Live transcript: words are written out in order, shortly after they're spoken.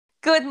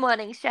Good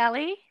morning,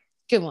 Shelley.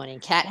 Good morning,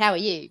 Kat. How are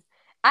you?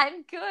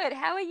 I'm good.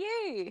 How are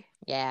you?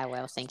 Yeah,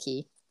 well, thank you.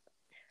 All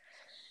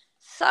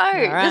So,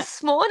 right.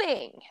 this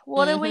morning,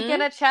 what are we going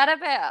Mm-hmm. to chat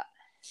about?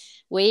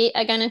 We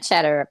are going to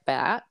chatter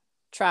about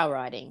trail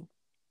riding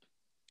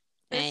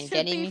This and should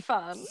be getting,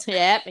 fun.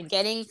 yeah, and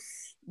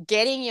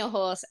getting your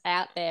horse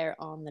out there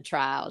on the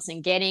trails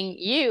and getting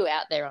you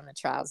out there on the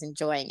trails,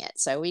 enjoying it.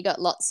 So we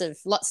got lots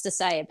to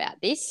say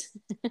about this.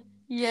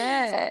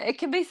 Yeah, it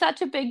can be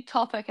such a big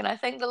topic, and I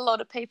think a lot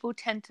of people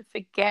tend to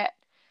forget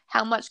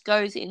how much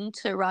goes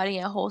into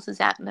riding our horses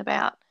out and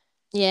about.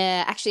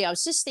 Yeah, actually, I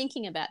was just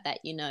thinking about that.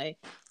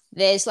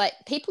 There's like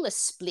people are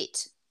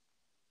split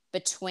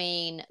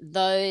between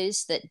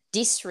those that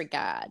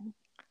disregard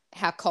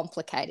how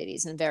complicated it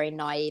is and very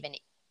naive and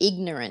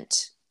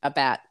ignorant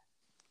about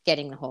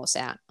getting the horse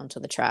out onto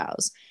the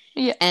trails,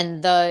 Yeah.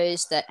 and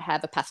those that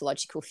have a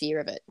pathological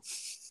fear of it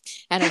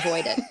and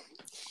avoid it.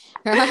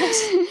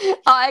 Right?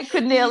 I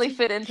could nearly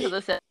fit into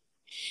the set.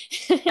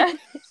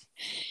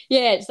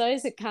 Yeah, it's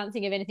those that can't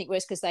think of anything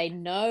worse because they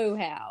know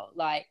how,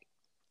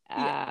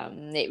 Yeah.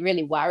 it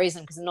really worries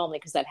them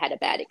because they've had a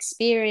bad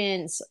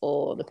experience,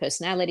 or the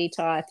personality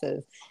type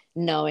of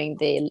knowing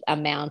the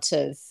amount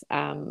of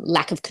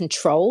lack of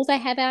control they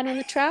have out on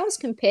the trails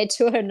compared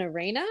to an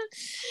arena.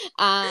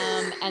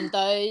 And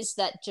those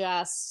that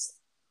just,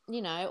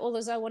 all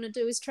as I want to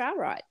do is trail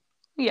ride.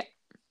 Yeah.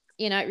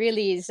 It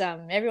really is.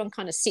 Everyone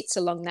kind of sits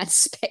along that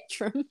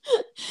spectrum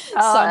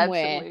Oh,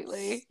 somewhere.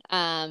 absolutely.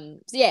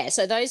 Yeah,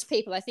 so those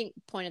people, I think,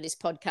 point of this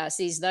podcast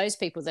is those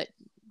people that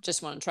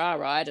just want to trail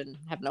ride and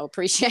have no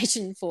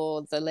appreciation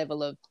for the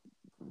level of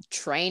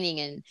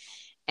training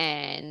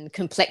and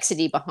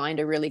complexity behind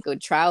a really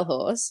good trail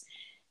horse,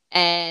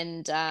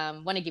 and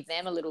want to give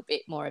them a little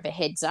bit more of a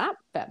heads up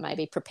about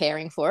maybe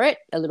preparing for it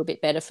a little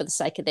bit better for the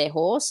sake of their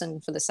horse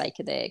and for the sake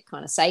of their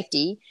kind of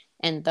safety.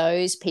 And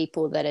those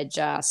people that are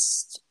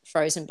just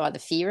frozen by the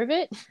fear of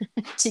it,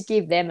 to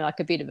give them like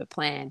a bit of a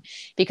plan,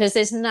 because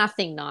there's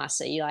nothing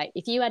nicer.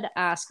 If you had to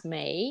ask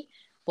me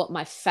what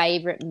my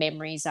favorite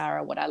memories are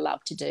or what I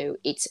love to do,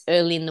 it's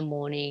early in the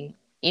morning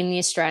in the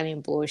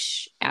Australian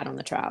bush out on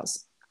the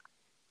trails.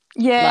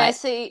 Yeah, Like,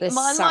 see, there's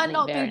mine might something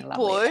not very be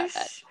lovely about that.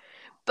 bush,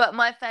 but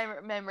my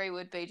favorite memory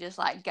would be just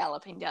like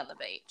galloping down the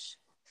beach.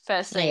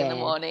 First thing in the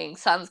Yeah, morning,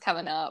 sun's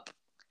coming up,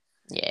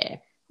 yeah,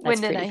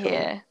 that's wind in pretty her cool.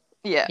 hair.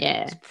 Yeah,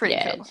 Yeah, it's pretty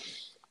yeah, cool.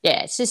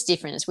 yeah. It's just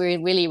different. It's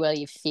really where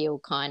you feel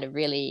kind of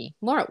really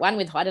more at one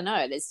with, I don't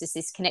know, there's just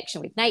this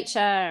connection with nature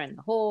and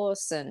the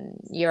horse, and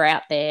you're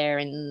out there,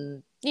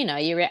 and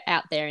you're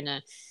out there in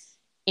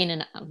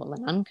an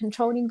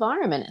uncontrolled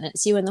environment, and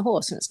it's you and the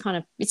horse, and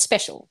it's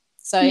special.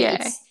 So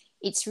Yeah.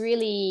 it's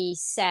really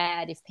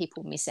sad if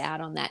people miss out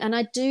on that. And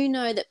I do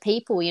know that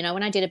people,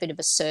 when I did a bit of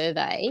a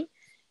survey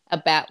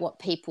about what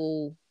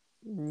people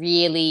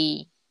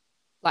really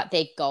like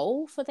their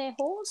goal for their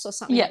horse or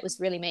something Yeah. that was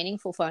really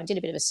meaningful for them. I did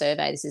a bit of a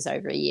survey. This is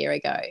over a year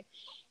ago.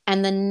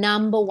 And the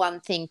number one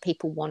thing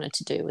people wanted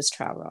to do was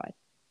trail ride.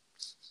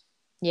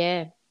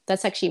 Yeah.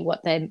 That's actually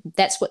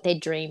that's what their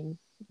dream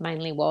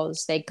mainly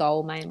was. Their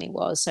goal mainly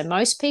was. So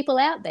most people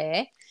out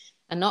there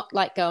are not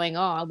like going,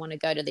 oh, I want to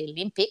go to the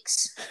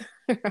Olympics,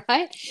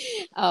 right?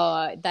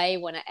 Oh, they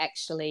want to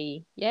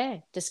actually, yeah,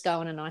 just go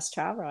on a nice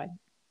trail ride.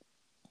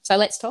 So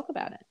let's talk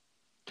about it.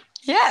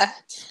 Yeah.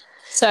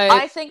 So,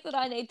 I think that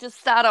I need to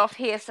start off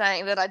here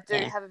saying that I do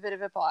yeah, have a bit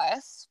of a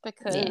bias yeah,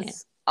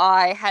 because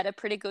I had a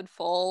pretty good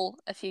fall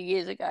a few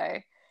years ago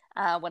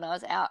when I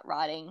was out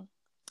riding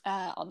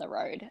on the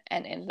road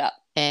and ended up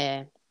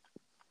yeah.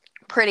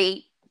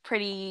 pretty,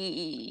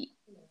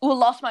 well,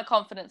 lost my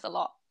confidence a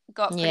lot.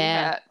 Got pretty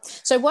Yeah. hurt.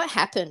 So what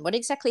happened? What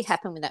exactly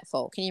happened with that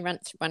fall? Can you run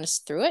us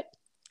through it?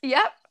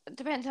 Yep.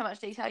 Depends how much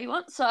detail you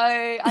want. So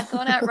I'd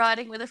gone out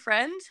riding with a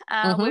friend. We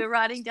Mm-hmm. were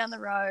riding down the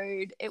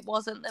road. It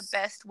wasn't the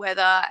best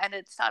weather, and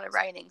it started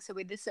raining. So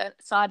we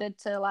decided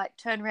to like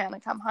turn around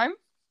and come home.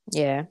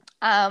 Yeah.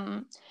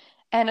 Um,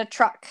 and a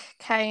truck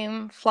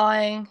came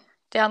flying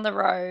down the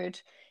road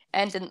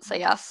and didn't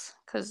see us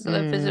because the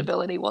Mm.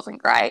 visibility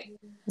wasn't great.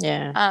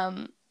 Yeah.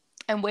 Um,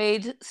 and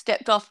we'd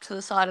stepped off to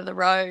the side of the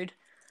road,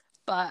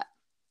 but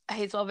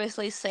he's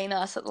obviously seen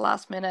us at the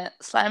last minute,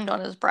 slammed on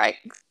his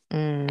brakes,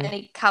 Mm. and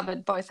he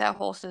covered both our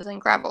horses in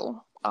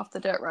gravel off the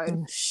dirt road.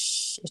 Oh,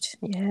 shit.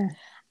 Yeah.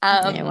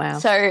 Yeah. Wow.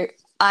 So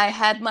I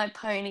had my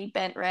pony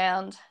bent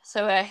round,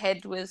 so her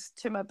head was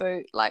to my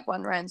boot, like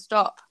one ran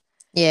stop.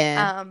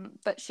 Yeah.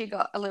 But she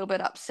got a little bit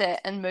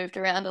upset and moved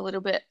around a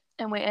little bit,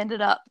 and we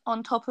ended up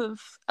on top of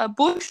a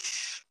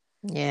bush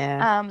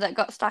Yeah. that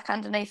got stuck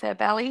underneath her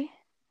belly.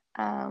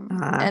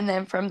 Ah. And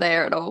then from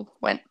there, it all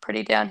went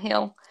pretty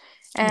downhill.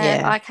 And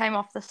Yeah. I came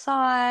off the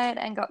side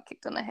and got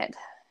kicked on the head.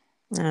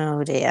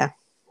 Oh dear.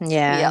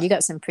 Yeah. Yeah. You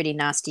got some pretty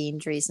nasty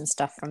injuries and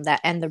stuff from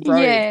that, and the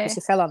road, because Yeah.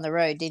 you fell on the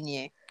road, didn't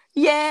you?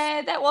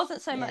 Yeah, that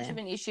wasn't so much Yeah. of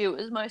an issue.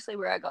 It was mostly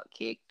where I got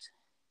kicked.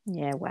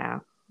 Yeah.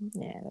 Wow.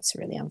 Yeah. That's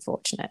really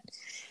unfortunate.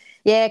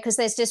 Yeah, because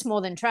there's just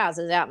more than trails.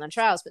 There's out on the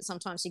trails, but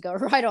sometimes you go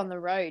right on the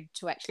road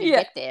to actually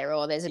Yeah. get there,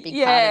 or there's a big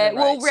part of Yeah. the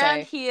Well, road.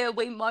 round So, here,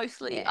 we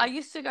mostly, yeah. I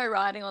used to go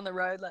riding on the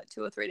road like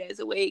 2 or 3 days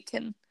a week,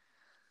 and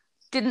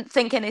didn't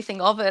think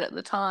anything of it at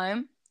the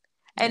time.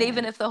 And Yeah.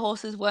 even if the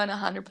horses weren't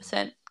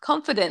 100%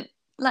 confident,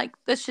 like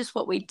that's just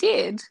what we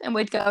did. And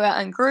we'd go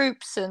out in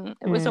groups and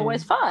it was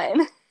always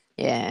fine.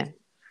 Yeah.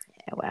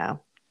 Yeah.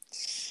 Wow.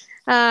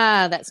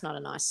 That's not a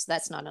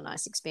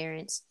nice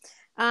experience.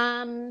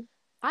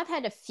 I've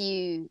had a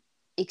few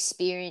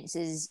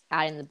experiences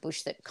out in the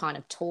bush that kind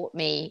of taught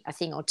me a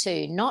thing or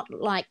two, not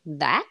like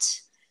that.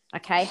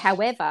 Okay.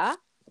 However,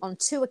 on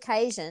 2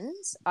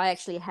 occasions, I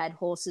actually had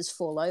horses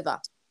fall over.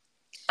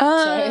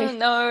 Oh,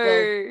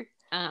 no.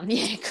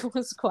 Yeah, it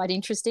was quite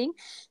interesting.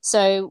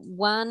 So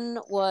one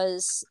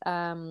was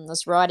I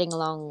was riding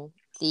along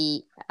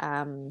the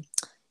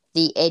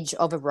edge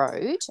of a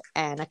road,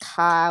 and a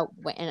car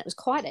went, and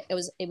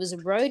it was a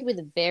road with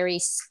a very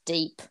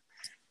steep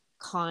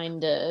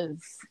kind of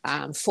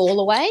fall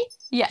away.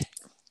 Yeah.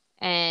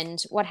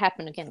 And what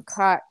happened again?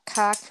 Car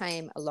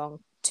came along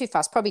too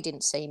fast, probably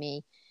didn't see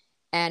me.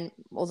 And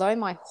although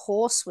my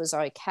horse was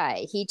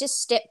okay, he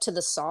just stepped to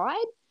the side,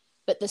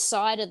 but the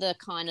side of the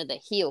kind of the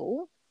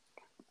hill,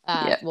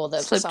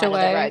 the slipped side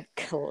away. of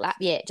the road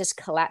it just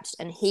collapsed,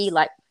 and he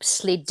like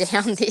slid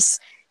down this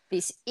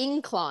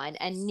incline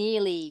and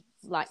nearly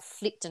like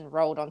flipped and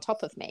rolled on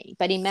top of me.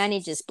 But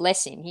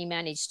bless him, he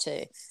managed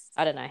to,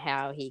 I don't know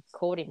how he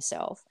caught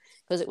himself,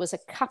 because it was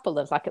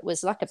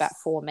about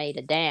 4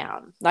 meter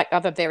down, like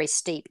of a very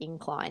steep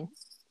incline.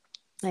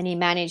 And he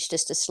managed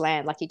just to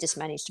slam, like he just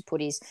managed to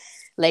put his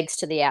legs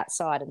to the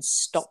outside and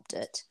stopped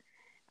it.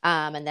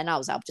 And then I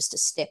was able just to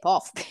step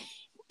off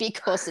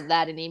because of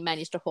that, and he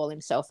managed to haul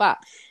himself up.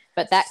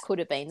 But that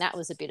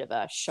was a bit of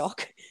a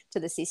shock to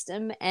the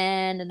system.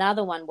 And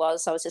another one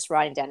was, I was just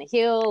riding down a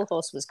hill.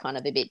 Horse was kind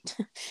of he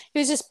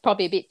was just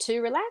probably a bit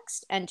too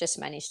relaxed, and just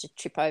managed to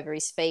trip over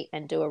his feet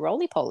and do a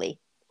roly-poly.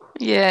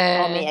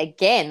 Yeah. On me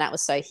again. That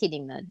was so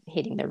hitting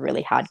the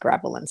really hard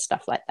gravel and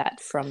stuff like that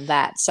from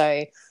that.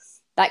 So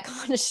that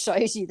kind of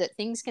shows you that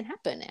things can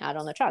happen out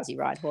on the trails. You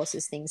ride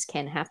horses, things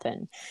can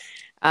happen.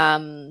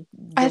 The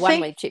one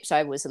where he trips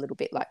over was a little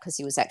bit like, because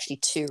he was actually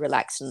too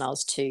relaxed and I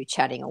was too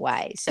chatting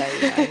away. So,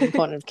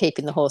 important of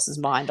keeping the horse's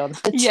mind on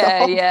the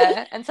job.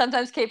 Yeah. And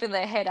sometimes keeping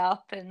their head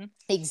up and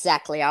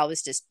exactly. I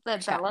was just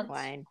that chatting balance.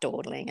 away and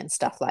dawdling and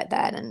stuff like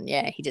that. And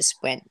yeah, he just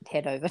went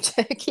head over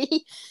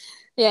turkey.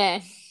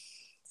 Yeah.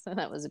 So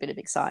that was a bit of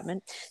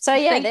excitement. So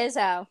yeah, there's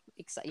our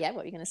what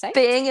were you going to say?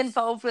 Being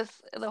involved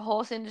with the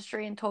horse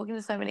industry and talking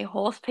to so many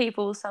horse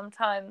people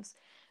sometimes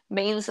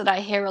means that I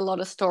hear a lot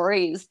of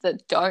stories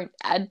that don't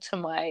add to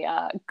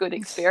my good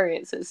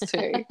experiences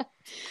too.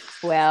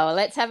 Well,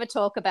 let's have a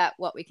talk about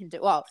what we can do.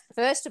 Well,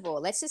 first of all,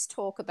 let's just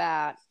talk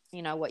about,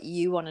 what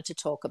you wanted to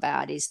talk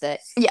about is that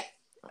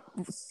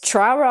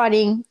trail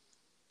riding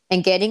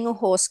and getting a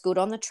horse good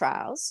on the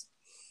trails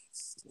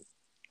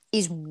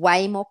is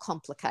way more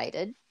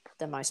complicated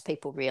than most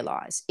people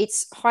realize.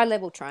 It's high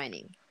level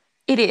training.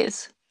 It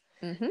is.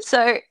 Mm-hmm.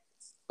 So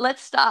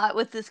let's start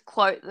with this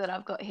quote that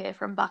I've got here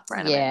from Buck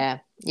Brannaman. Yeah.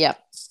 Yep.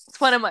 It's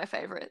one of my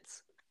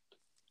favorites.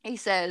 He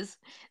says,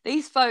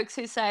 "These folks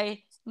who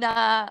say,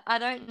 nah, I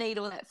don't need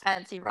all that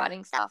fancy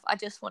riding stuff. I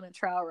just want a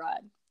trail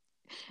ride."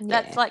 Yeah.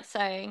 That's like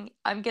saying,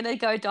 I'm going to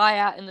go die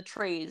out in the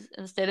trees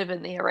instead of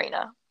in the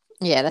arena.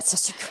 Yeah, that's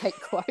such a great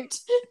quote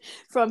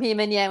from him.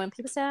 And yeah, when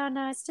people say, oh,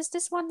 no, it's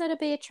just one that'll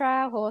be a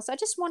trail horse. I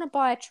just want to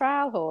buy a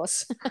trail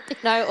horse,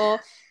 or,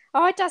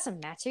 oh, it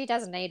doesn't matter. He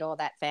doesn't need all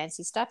that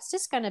fancy stuff. It's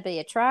just going to be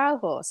a trail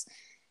horse.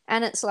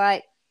 And it's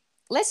like,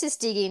 let's just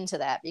dig into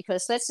that,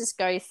 because let's just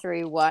go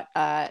through what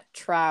a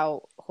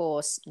trail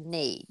horse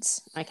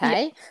needs,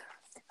 okay? Yeah.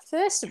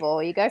 First of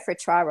all, you go for a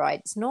trail ride.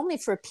 It's normally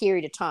for a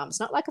period of time. It's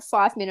not like a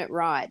 5-minute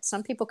ride.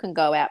 Some people can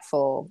go out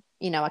for,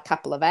 a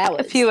couple of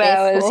hours. A few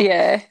hours,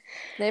 yeah.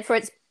 Therefore,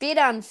 it's a bit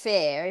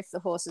unfair if the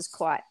horse is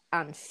quite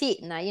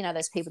unfit. Now,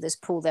 those people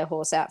just pull their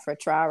horse out for a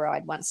trail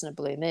ride once in a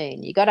blue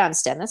moon. You got to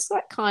understand, that's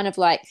like kind of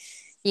like,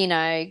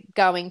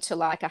 going to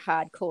like a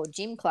hardcore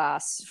gym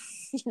class,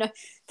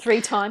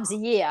 3 times a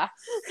year.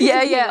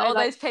 Yeah. All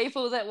those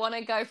people that want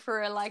to go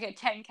for a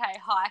 10K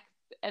hike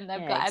and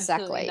they've got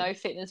absolutely no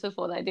fitness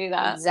before they do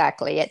that.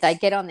 Exactly. Yeah, they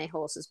get on their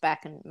horse's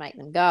back and make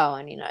them go,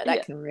 and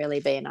that can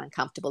really be an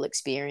uncomfortable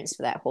experience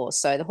for that horse.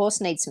 So the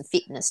horse needs some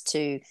fitness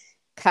to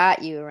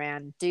cart you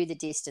around, do the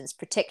distance,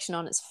 protection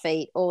on its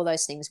feet, all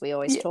those things we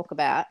always talk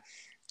about.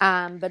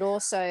 But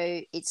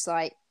also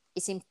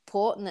it's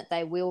important that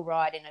they will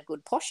ride in a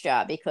good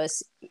posture,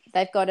 because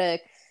they've got to,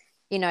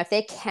 if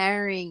they're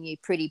carrying you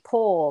pretty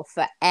poor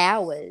for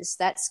hours,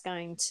 that's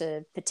going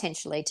to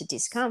potentially lead to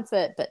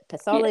discomfort, but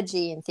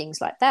pathology and things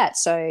like that.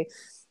 So,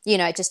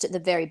 just at the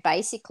very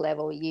basic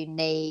level, you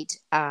need,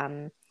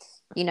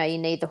 you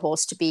need the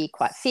horse to be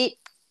quite fit,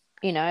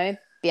 be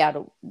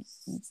able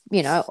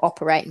to,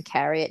 operate and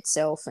carry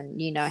itself,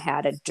 and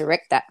how to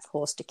direct that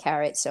horse to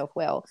carry itself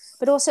well.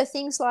 But also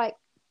things like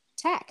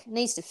tack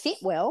needs to fit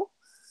well.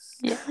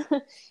 Yeah.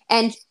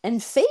 and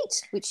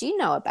feet, which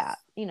about.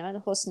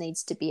 The horse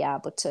needs to be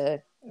able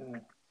to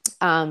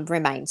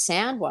remain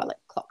sound while it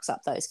clocks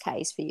up those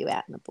Ks for you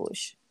out in the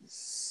bush.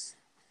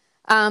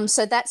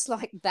 So that's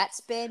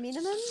bare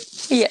minimum.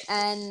 Yeah.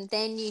 And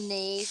then you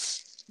need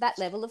that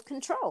level of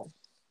control.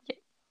 Yeah.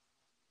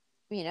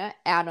 You know,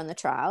 out on the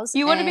trails.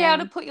 You want to be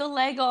able to put your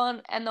leg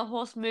on and the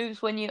horse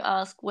moves when you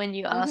ask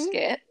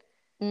it.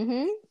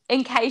 Mm-hmm.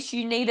 In case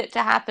you need it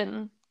to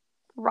happen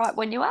right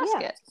when you ask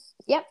it.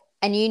 Yep.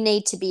 And you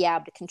need to be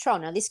able to control.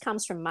 Now, this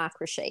comes from Mark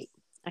Rashid.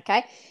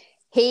 Okay.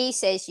 He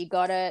says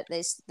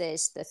there's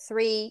the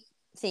three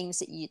things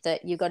that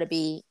you got to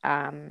be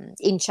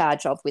in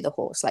charge of with a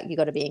horse. Like you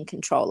got to be in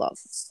control of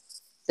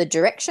the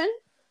direction,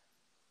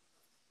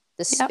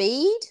 the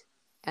speed,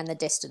 and the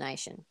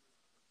destination.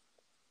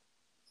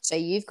 So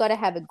you've got to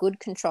have a good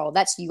control.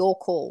 That's your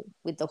call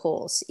with the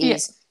horse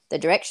is the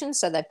direction.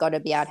 So they've got to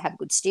be able to have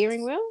good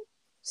steering wheel.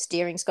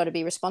 Steering's got to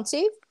be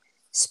responsive.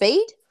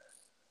 Speed.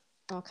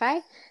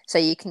 Okay. So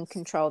you can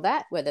control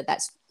that, whether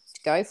that's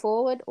to go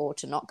forward or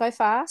to not go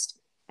fast.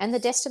 And the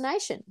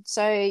destination.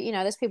 So, you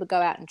know, there's people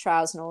go out in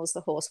trials and all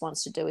the horse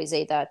wants to do is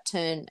either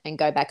turn and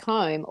go back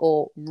home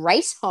or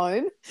race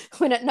home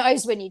when it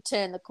knows when you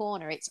turn the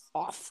corner, it's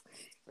off,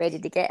 ready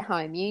to get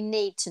home. You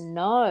need to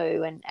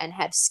know and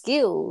have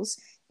skills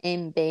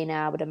in being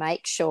able to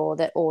make sure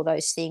that all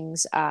those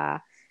things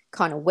are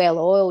kind of well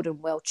oiled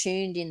and well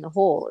tuned in the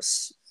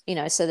horse, you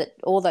know, so that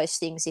all those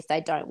things, if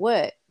they don't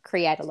work,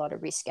 create a lot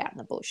of risk out in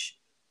the bush.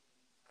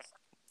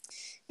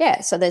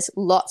 Yeah, so there's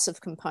lots of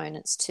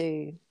components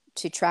to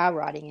trail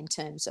riding in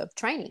terms of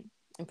training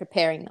and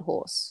preparing the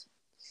horse.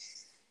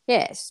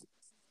 Yes.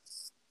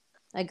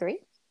 Agree?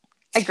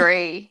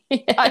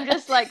 I'm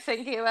just like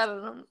thinking about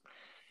it.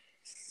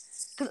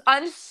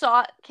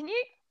 Because can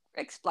you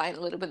explain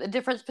a little bit the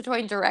difference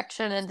between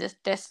direction and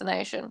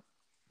destination?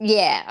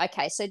 Yeah,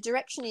 okay. So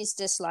direction is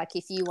just like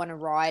if you want to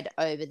ride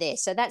over there.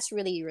 So that's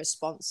really your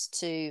response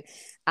to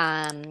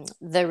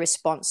the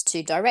response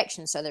to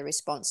direction. So the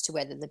response to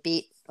whether the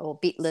bit or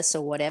bitless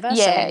or whatever.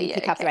 Yeah, so when you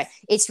pick up the rein,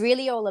 it's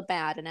really all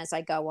about, and as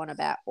I go on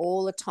about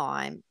all the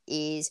time,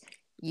 is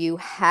you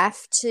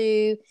have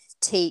to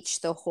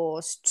teach the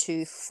horse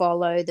to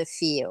follow the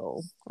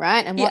feel,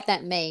 right? And what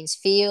that means,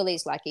 feel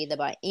is like either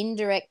by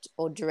indirect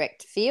or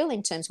direct feel.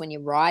 In terms when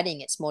you're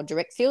riding, it's more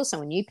direct feel. So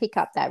when you pick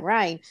up that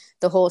rein,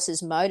 the horse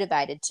is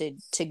motivated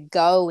to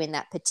go in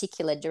that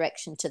particular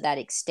direction to that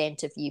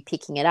extent of you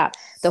picking it up.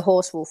 The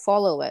horse will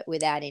follow it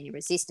without any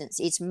resistance.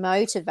 It's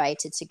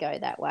motivated to go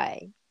that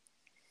way.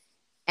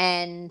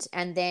 And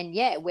then,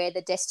 where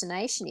the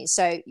destination is.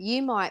 So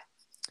you might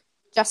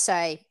just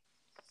say,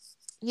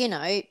 you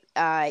know,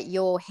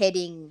 you're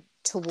heading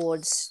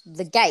towards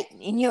the gate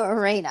in your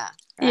arena,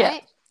 right? Yeah.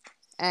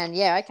 And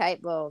okay,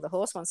 well, the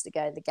horse wants to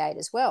go to the gate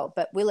as well,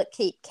 but will it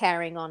keep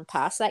carrying on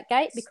past that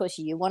gate because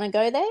you want to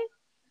go there?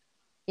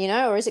 You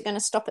know, or is it going to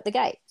stop at the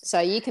gate?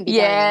 So you can be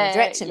going in a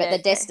direction, but the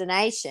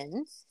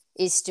destination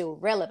is still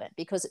relevant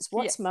because it's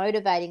what's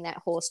motivating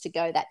that horse to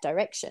go that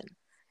direction.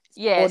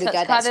 Yeah, so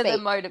it's kind of the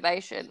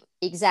motivation.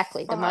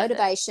 Exactly. The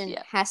motivation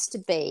has to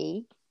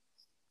be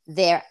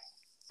their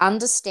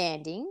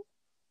understanding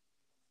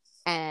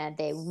and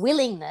their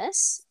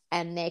willingness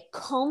and their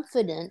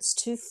confidence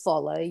to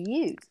follow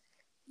you.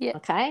 Yeah.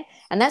 Okay.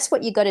 And that's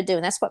what you got to do.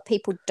 And that's what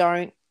people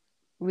don't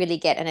really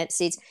get. And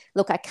it's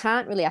look, I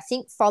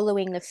think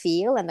following the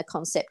feel and the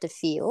concept of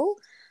feel,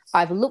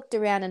 I've looked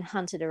around and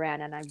hunted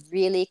around and I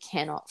really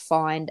cannot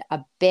find a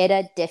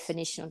better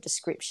definition or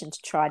description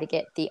to try to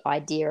get the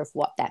idea of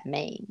what that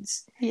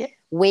means. Yeah.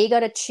 We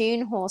got to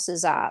tune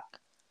horses up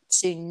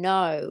to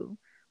know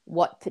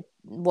what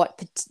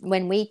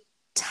when we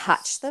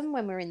touch them,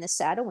 when we're in the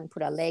saddle, when we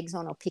put our legs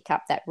on or pick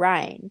up that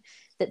rein,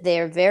 that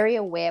they're very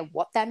aware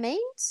what that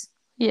means.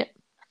 Yeah.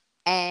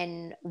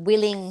 And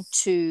willing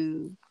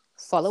to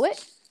follow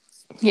it.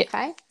 Yeah.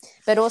 Okay.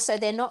 But also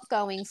they're not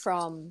going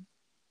from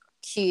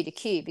cue to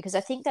cue, because I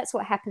think that's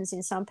what happens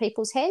in some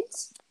people's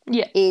heads.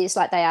 Yeah. Is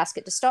like they ask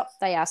it to stop,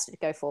 they ask it to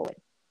go forward.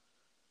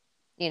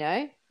 You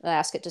know, they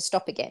ask it to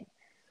stop again.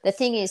 The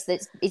thing is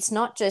that it's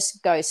not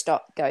just go,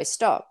 stop, go,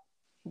 stop.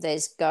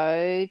 There's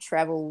go,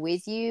 travel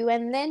with you,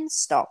 and then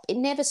stop. It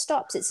never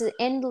stops. It's an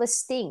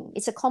endless thing.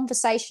 It's a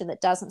conversation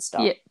that doesn't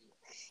stop. Yeah.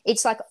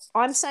 It's like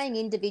I'm saying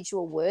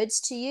individual words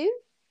to you,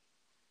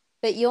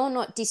 but you're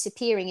not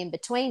disappearing in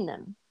between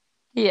them.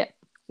 Yeah.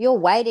 You're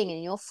waiting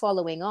and you're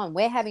following on.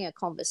 We're having a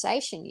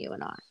conversation, you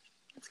and I.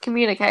 It's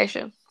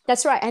communication.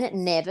 That's right. And it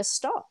never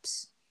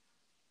stops.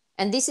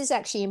 And this is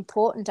actually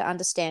important to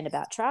understand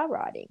about trail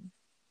riding.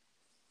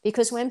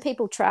 Because when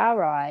people trail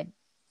ride,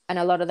 and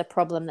a lot of the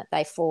problem that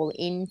they fall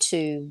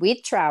into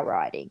with trail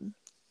riding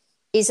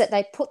is that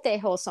they put their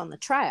horse on the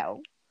trail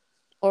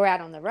or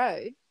out on the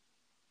road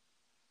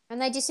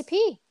and they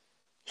disappear.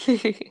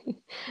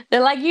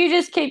 They're like, you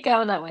just keep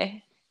going that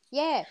way.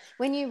 Yeah.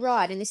 When you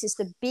ride, and this is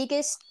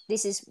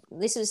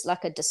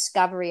like a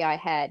discovery I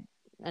had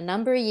a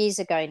number of years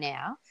ago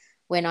now,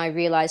 when I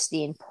realized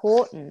the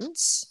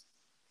importance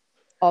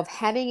of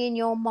having in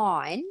your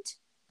mind,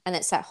 and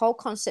it's that whole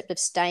concept of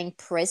staying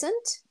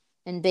present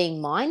and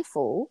being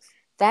mindful,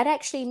 that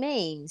actually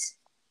means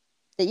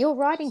that you're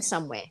riding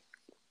somewhere.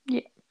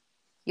 Yeah.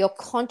 Your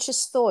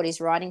conscious thought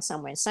is riding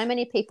somewhere. And so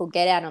many people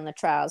get out on the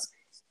trails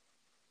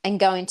and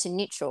go into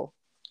neutral.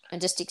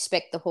 and just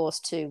expect the horse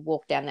to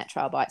walk down that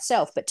trail by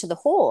itself. But to the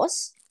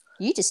horse,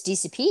 you just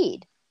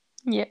disappeared.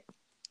 Yeah.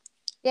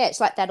 Yeah,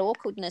 it's like that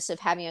awkwardness of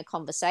having a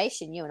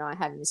conversation, you and I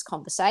having this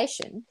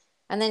conversation,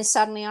 and then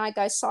suddenly I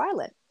go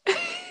silent.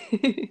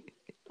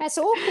 That's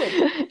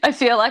awkward. I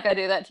feel like I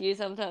do that to you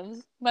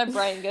sometimes. My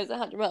brain goes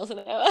 100 miles an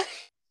hour.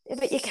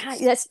 But you can't.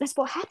 That's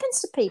what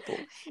happens to people,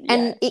 Yeah,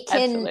 and it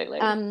can.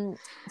 absolutely.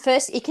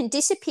 First, it can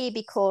disappear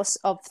because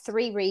of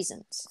 3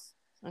 reasons.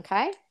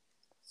 Okay,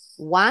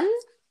 one,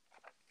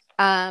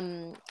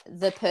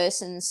 the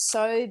person's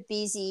so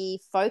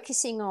busy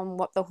focusing on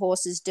what the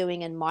horse is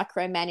doing and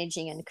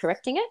micromanaging and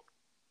correcting it.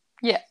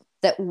 Yeah.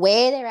 That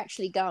where they're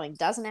actually going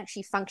doesn't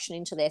actually function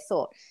into their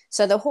thought.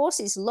 So the horse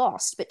is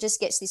lost, but just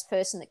gets this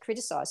person that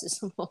criticizes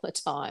them all the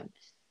time,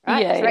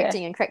 right? Yeah,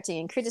 correcting and correcting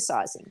and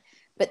criticizing.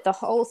 But the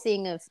whole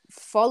thing of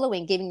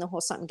following, giving the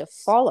horse something to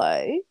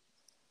follow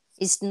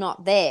is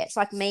not there. It's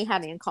like me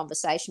having a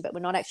conversation, but we're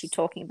not actually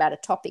talking about a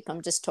topic.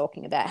 I'm just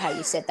talking about how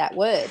you said that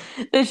word.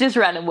 There's just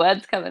random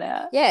words coming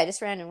out. Yeah,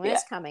 just random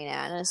words coming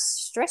out, and it's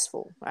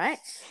stressful, right?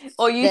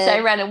 Or you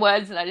say random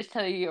words and I just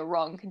tell you you're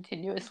wrong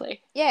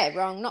continuously. Yeah,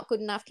 wrong, not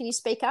good enough. Can you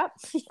speak up?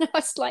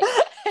 It's like,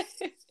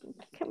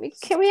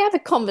 can we have a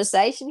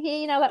conversation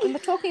here? Like when we're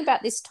talking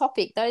about this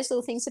topic, those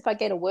little things, if I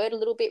get a word a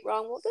little bit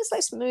wrong, well,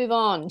 let's move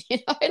on.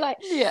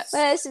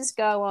 Let's just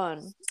go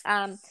on.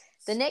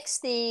 The next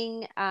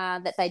thing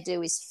that they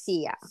do is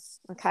fear.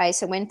 Okay,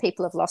 so when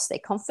people have lost their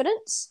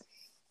confidence,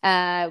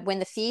 when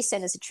the fear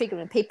centers are triggered,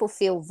 when people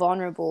feel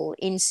vulnerable,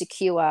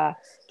 insecure,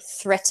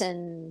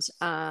 threatened,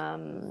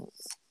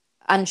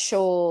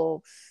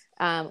 unsure,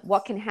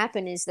 what can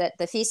happen is that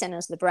the fear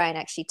centers of the brain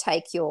actually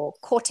take your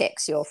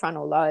cortex, your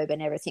frontal lobe,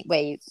 and everything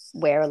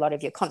where a lot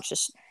of your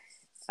conscious,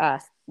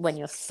 when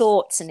your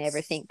thoughts and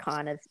everything,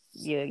 kind of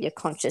your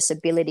conscious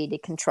ability to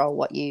control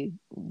what you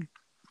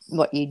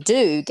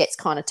do gets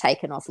kind of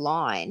taken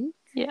offline.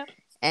 Yeah.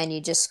 And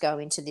you just go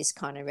into this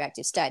kind of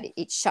reactive state.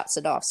 It shuts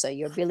it off. So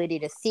your ability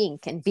to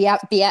think and be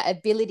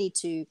ability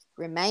to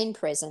remain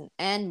present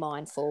and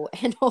mindful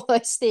and all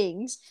those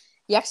things,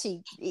 you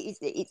actually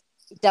it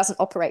doesn't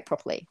operate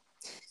properly.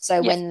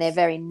 So when they're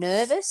very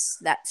nervous,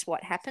 that's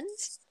what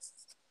happens.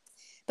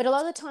 But a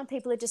lot of the time,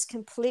 people are just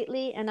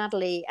completely and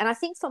utterly. And I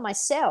think for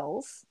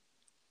myself,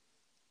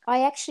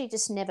 I actually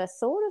just never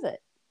thought of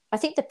it. I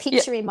think the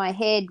picture in my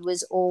head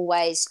was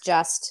always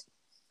just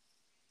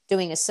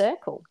doing a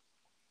circle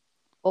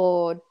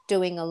or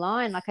doing a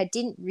line. Like I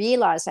didn't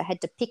realize I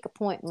had to pick a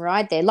point and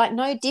ride there. Like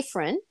no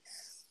different,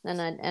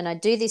 and I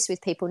do this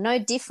with people, no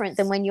different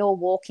than when you're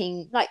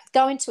walking, like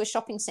go into a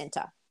shopping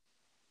center,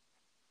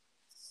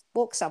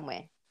 walk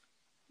somewhere.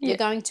 Yeah. You're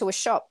going to a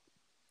shop.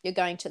 You're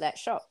going to that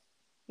shop.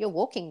 You're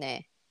walking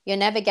there. You're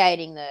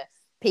navigating the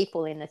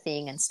people in the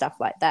thing and stuff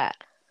like that.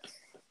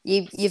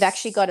 You've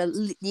actually got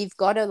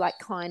to like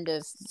kind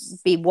of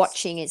be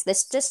watching.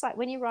 That's just like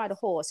when you ride a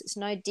horse, it's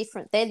no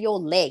different. They're your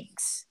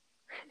legs.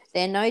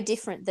 They're no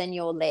different than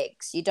your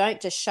legs. You don't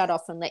just shut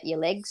off and let your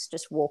legs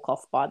just walk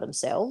off by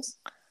themselves.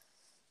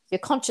 You're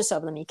conscious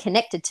of them. You're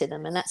connected to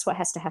them. And that's what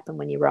has to happen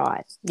when you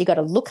ride. You got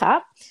to look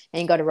up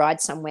and you got to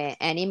ride somewhere.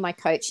 And in my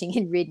coaching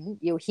in ridden,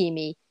 you'll hear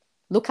me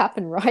look up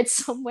and ride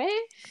somewhere.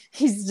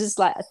 It's just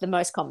like the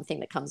most common thing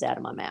that comes out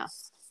of my mouth.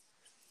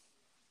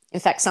 In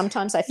fact,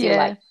 sometimes I feel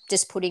like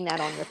just putting that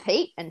on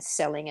repeat and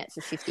selling it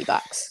for $50.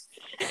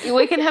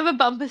 We can have a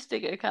bumper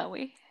sticker, can't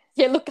we?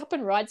 Yeah, look up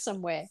and ride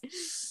somewhere.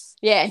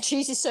 Yeah, and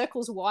choose your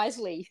circles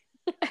wisely.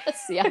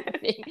 That's the other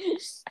thing.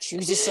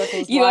 Choose your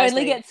circles wisely. You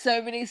only get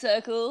so many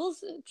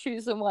circles.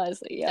 Choose them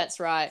wisely. Yeah, that's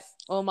right.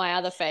 Or my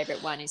other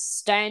favorite one is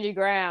stand your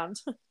ground.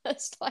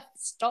 It's like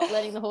stop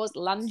letting the horse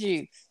lunge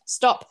you.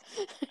 Stop.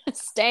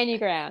 Stand your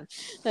ground.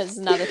 That's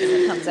another thing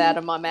that comes out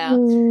of my mouth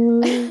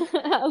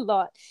a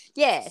lot.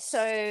 Yeah.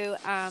 So,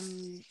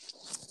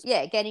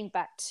 getting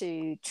back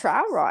to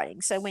trail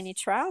riding. So when you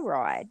trail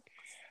ride,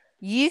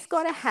 you've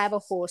got to have a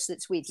horse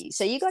that's with you.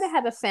 So you've got to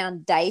have a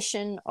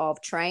foundation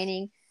of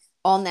training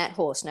on that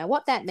horse. Now,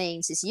 what that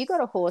means is you've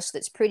got a horse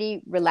that's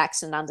pretty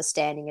relaxed and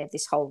understanding of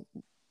this whole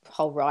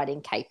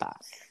riding caper.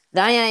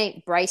 They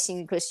ain't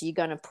bracing because you're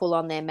going to pull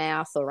on their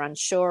mouth or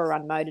unsure or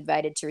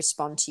unmotivated to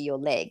respond to your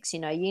legs. You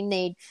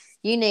need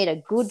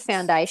a good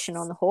foundation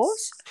on the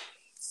horse,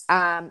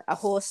 a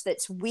horse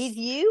that's with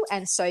you.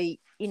 And so,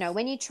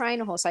 when you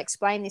train a horse, I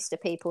explain this to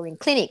people in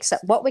clinics,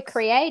 that what we're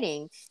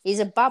creating is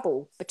a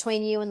bubble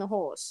between you and the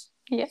horse.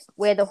 Yeah.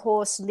 Where the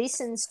horse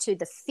listens to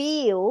the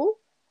feel,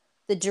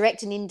 the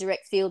direct and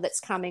indirect feel that's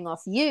coming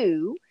off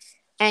you,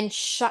 and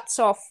shuts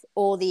off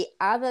all the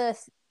other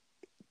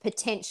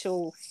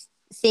potential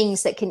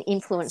things that can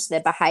influence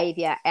their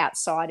behavior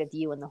outside of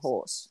you and the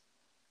horse.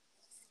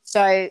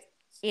 So,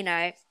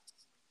 a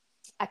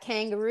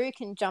kangaroo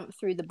can jump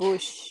through the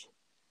bush,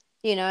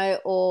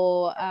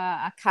 or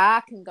a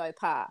car can go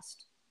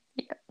past.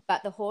 Yeah.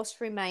 But the horse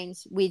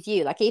remains with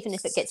you. Like even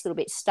if it gets a little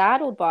bit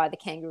startled by the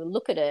kangaroo,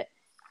 look at it,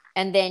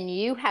 and then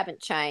you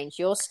haven't changed,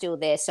 you're still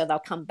there, so they'll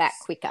come back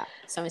quicker.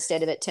 So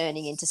instead of it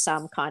turning into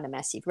some kind of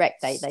massive wreck,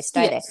 they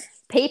stay there.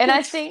 And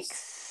I think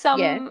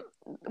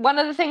one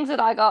of the things that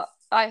I got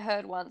I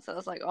heard once, I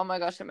was like, oh my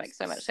gosh, it makes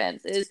so much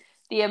sense, is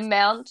the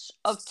amount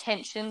of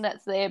tension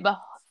that's there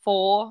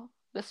before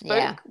the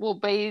spook will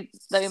be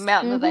the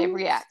amount that they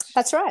react.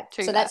 That's right.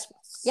 To so that.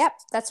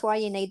 that's why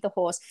you need the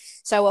horse.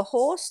 So a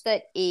horse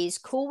that is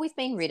cool with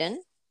being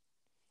ridden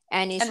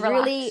and is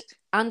really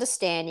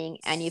understanding,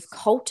 and you've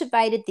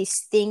cultivated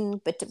this thing,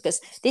 but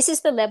because this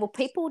is the level,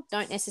 people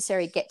don't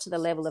necessarily get to the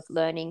level of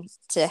learning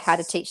to how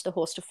to teach the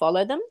horse to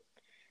follow them.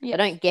 They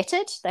don't get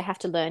it. They have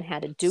to learn how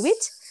to do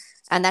it.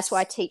 And that's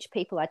why I teach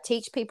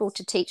people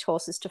to teach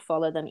horses to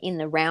follow them in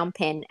the round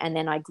pen, and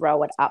then I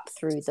grow it up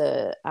through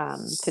the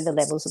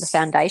levels of the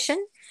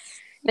foundation.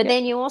 But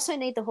then you also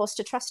need the horse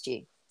to trust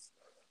you.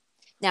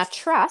 Now,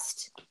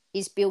 trust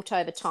is built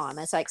over time.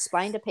 As I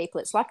explain to people,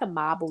 it's like a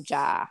marble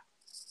jar.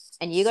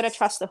 And you got to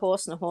trust the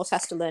horse, and the horse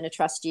has to learn to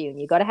trust you. And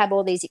you've got to have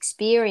all these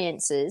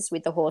experiences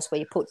with the horse where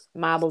you put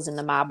marbles in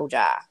the marble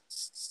jar.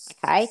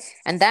 Okay?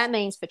 And that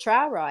means for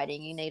trail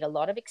riding, you need a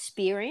lot of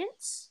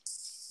experience.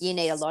 You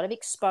need a lot of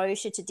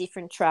exposure to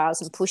different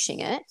trails and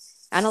pushing it,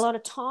 and a lot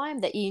of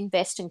time that you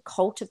invest and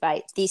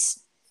cultivate this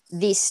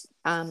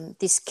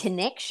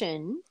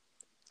connection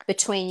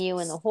between you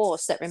and the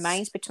horse that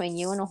remains between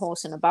you and a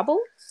horse in a bubble,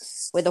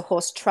 where the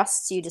horse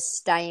trusts you to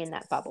stay in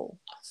that bubble.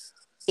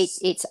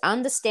 It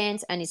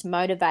understands and is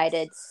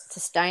motivated to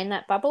stay in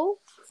that bubble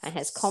and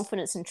has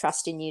confidence and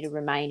trust in you to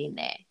remain in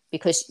there,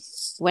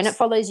 because when it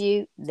follows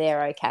you,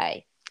 they're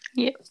okay.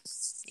 Yep.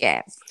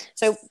 Yeah.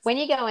 So when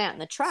you go out in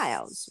the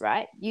trails,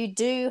 right, you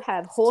do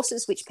have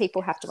horses, which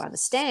people have to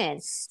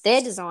understand.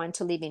 They're designed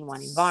to live in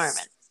one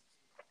environment.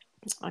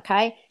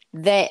 Okay.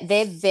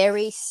 They're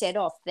very set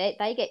off.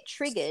 They get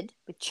triggered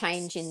with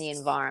change in the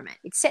environment.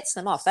 It sets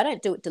them off. They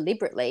don't do it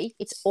deliberately.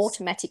 It's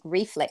automatic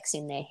reflex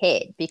in their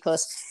head,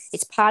 because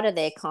it's part of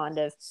their kind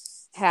of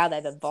how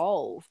they've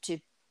evolved to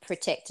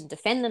protect and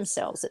defend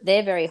themselves, that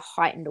they're very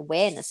heightened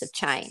awareness of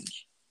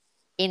change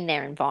in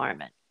their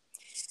environment,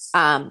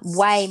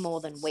 way more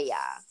than we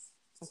are.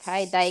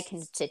 Okay, they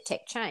can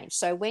detect change.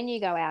 So when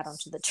you go out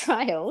onto the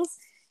trails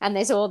and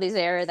there's all this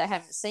area they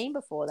haven't seen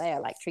before, they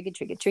are like trigger,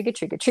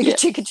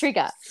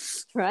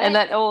 right? And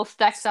that all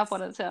stacks up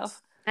on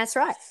itself. That's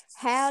right.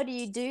 How do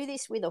you do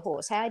this with a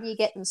horse? How do you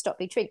get them to stop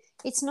being triggered?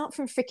 It's not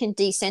from freaking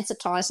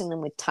desensitizing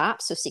them with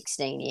tarps for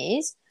 16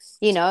 years,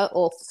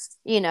 or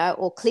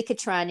clicker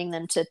training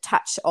them to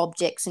touch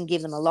objects and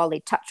give them a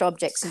lolly, touch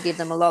objects and give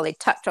them a lolly,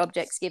 touch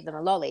objects, give them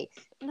a lolly.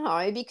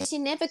 No, because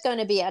you're never going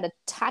to be able to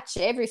touch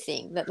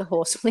everything that the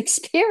horse will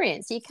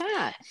experience. You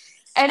can't.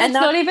 And it's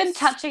not even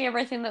touching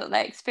everything that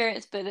they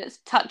experience, but it's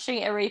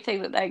touching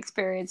everything that they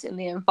experience in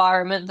the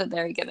environment that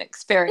they're going to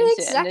experience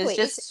it. And there's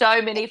just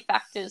so many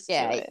factors to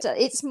it.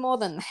 It's more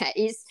than that.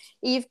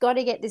 You've got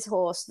to get this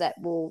horse that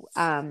will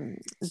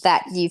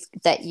that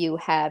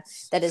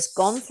has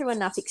gone through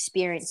enough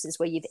experiences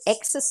where you've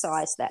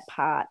exercised that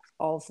part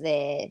of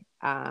their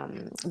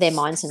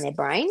minds and their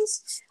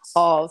brains.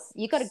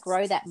 You've got to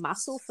grow that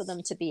muscle for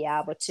them to be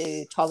able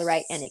to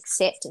tolerate and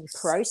accept and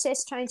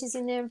process changes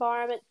in their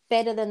environment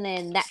better than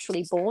they're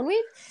naturally born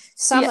with.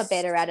 Some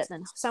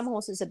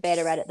horses are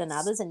better at it than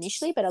others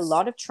initially, but a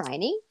lot of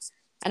training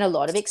and a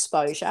lot of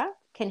exposure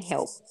can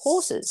help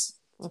horses.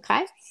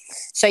 Okay,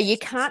 so you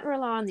can't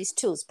rely on these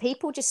tools.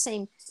 People just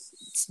seem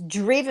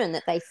driven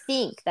that they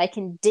think they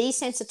can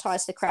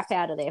desensitize the crap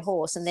out of their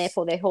horse, and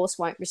therefore their horse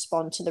won't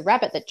respond to the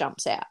rabbit that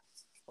jumps out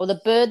or the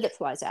bird that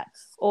flies out,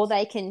 or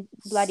they can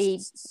bloody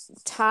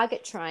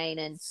target train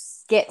and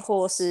get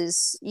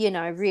horses,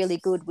 really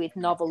good with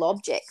novel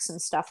objects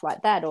and stuff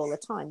like that all the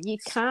time. You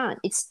can't.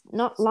 It's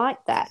not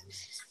like that.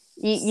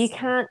 You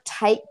can't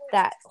take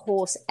that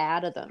horse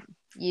out of them.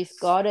 You've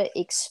got to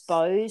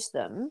expose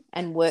them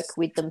and work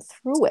with them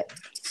through it.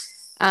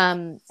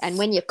 And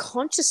when you're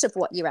conscious of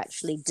what you're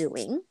actually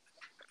doing,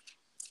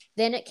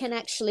 then it can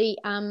actually,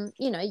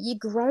 you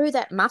grow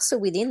that muscle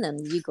within them.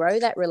 You grow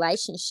that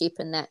relationship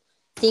and that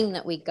thing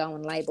that we go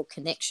and label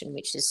connection,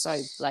 which is so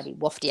bloody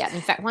wafty out.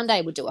 In fact, one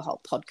day we'll do a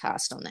whole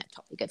podcast on that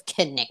topic of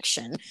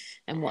connection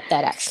and what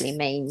that actually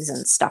means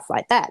and stuff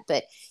like that.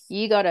 But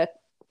you got to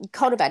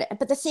cultivate it.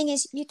 But the thing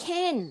is, you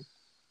can.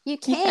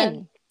 It's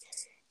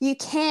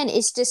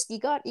just you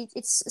got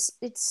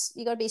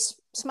to be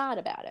smart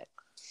about it.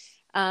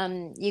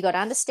 You got to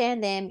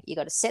understand them. You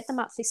got to set them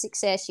up for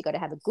success. You got to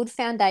have a good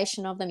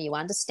foundation of them. You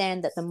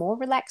understand that the more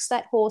relaxed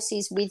that horse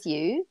is with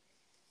you,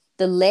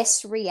 the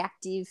less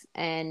reactive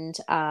and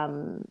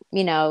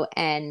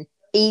and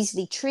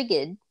easily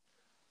triggered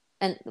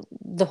and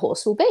the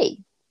horse will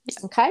be.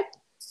 Okay,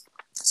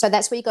 so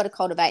that's where you got to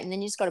cultivate, and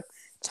then you just got to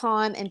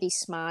time and be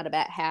smart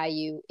about how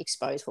you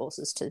expose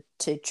horses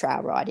to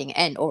trail riding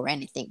and or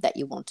anything that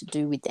you want to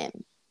do with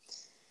them.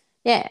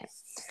 Yeah,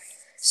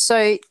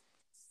 so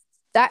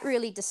that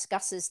really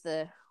discusses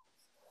the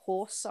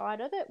horse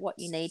side of it, what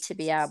you need to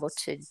be able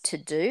to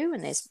do,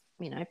 and there's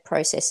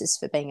processes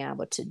for being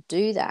able to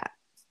do that.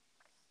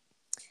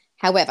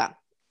 However,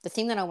 the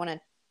thing that I want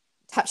to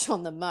touch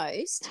on the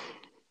most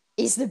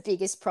is the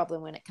biggest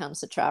problem when it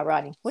comes to trail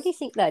riding. What do you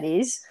think that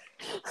is?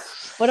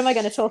 What am I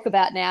going to talk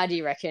about now, do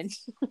you reckon?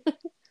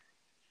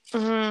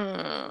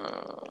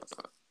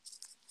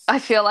 I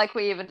feel like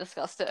we even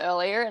discussed it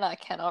earlier and I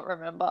cannot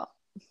remember.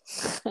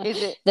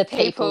 Is it the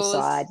people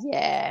side?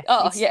 Yeah.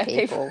 Oh, it's yeah,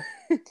 people.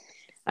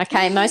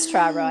 Okay, most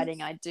trail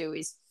riding I do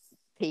is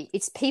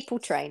it's people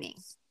training.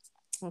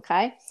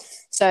 Okay,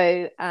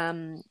 so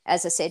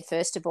as I said,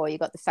 first of all, you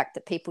got the fact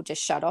that people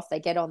just shut off.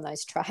 They get on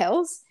those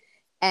trails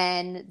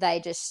and they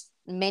just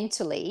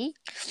mentally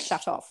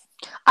shut off.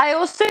 I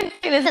also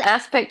think there's an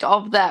aspect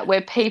of that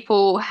where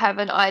people have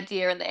an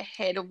idea in their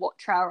head of what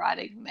trail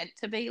riding is meant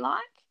to be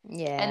like.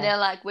 Yeah. And they're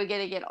like, we're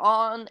going to get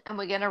on and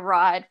we're going to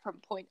ride from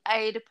point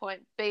A to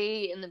point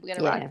B, and then we're going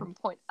to ride from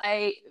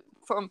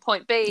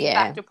point B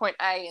back to point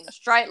A in a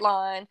straight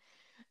line,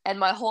 and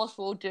my horse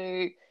will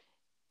do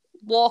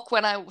walk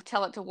when I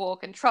tell it to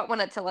walk and trot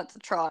when I tell it to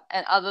trot,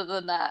 and other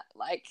than that,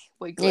 like,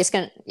 we're good. It's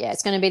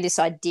gonna be this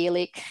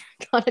idyllic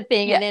kind of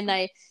thing, and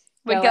then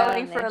we're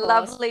going for a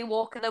lovely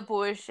walk in the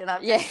bush, and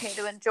I'm just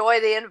here to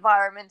enjoy the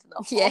environment, and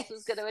the horse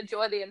is going to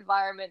enjoy the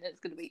environment. It's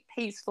going to be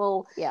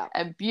peaceful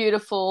and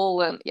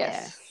beautiful, and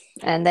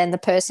and then the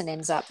person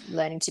ends up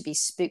learning to be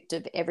spooked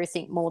of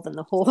everything more than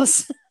the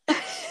horse.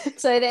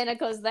 So then, of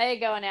course, they're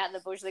going out in the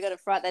bush. They got a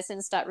fright. They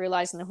then start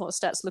realizing the horse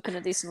starts looking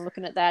at this and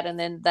looking at that, and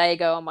then they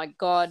go, "Oh my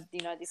God,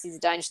 this is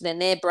dangerous." Then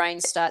their brain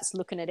starts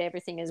looking at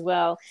everything as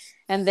well,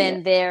 and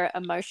then their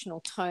emotional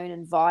tone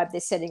and vibe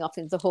they're setting off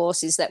into the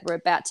horse is that we're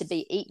about to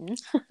be eaten.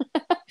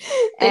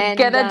 They're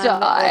gonna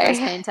die. That's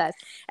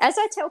fantastic. As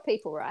I tell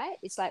people, right,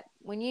 it's like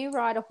when you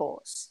ride a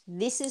horse,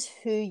 this is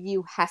who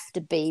you have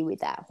to be with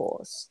that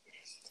horse.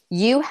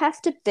 You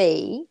have to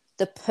be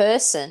the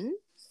person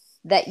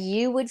that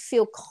you would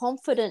feel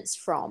confidence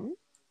from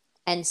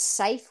and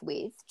safe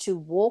with to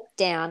walk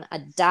down a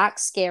dark,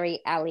 scary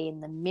alley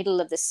in the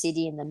middle of the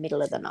city in the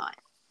middle of the night.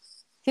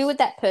 Who would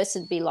that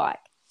person be like?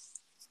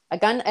 Are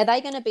they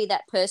going to be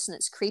that person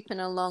that's creeping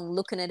along,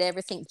 looking at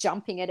everything,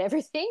 jumping at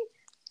everything?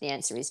 The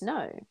answer is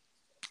no.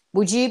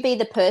 Would you be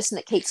the person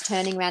that keeps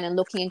turning around and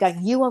looking and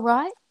going, "You all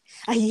right?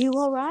 Are you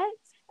all right?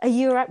 Are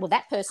you all right?" Well,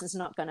 that person's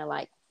not going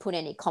to put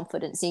any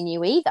confidence in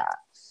you either.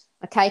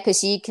 Okay,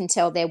 because you can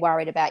tell they're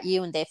worried about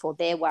you and therefore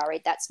they're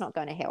worried. That's not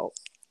going to help.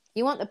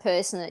 You want the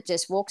person that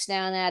just walks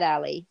down that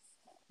alley,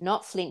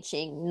 not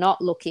flinching, not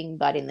looking,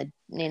 but in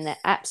the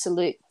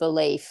absolute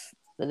belief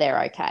that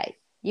they're okay.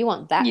 You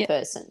want that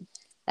person.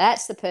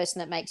 That's the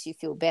person that makes you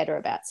feel better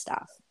about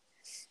stuff,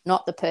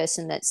 not the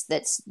person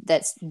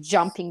that's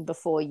jumping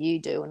before you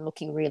do and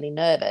looking really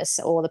nervous,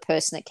 or the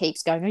person that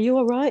keeps going, "Are you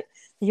all right?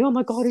 Oh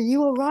my God, are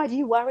you all right? Are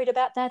you worried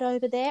about that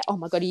over there? Oh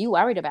my God, are you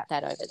worried about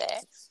that over there?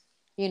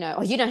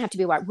 Oh, you don't have to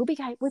be worried. We'll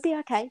be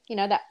okay.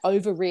 That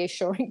over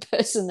reassuring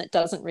person that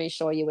doesn't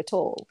reassure you at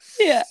all.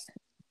 Yeah.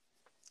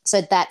 So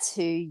that's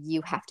who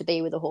you have to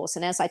be with a horse.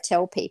 And as I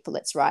tell people,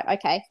 it's right.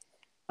 Okay.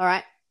 All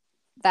right.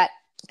 That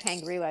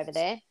kangaroo over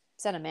there,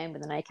 is that a man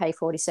with an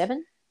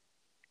AK-47?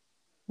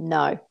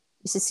 No.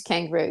 Is this a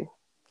kangaroo?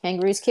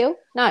 Kangaroos kill?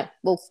 No.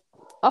 Well,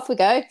 off we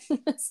go.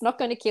 It's not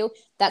going to kill.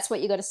 That's what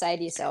you got to say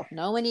to yourself.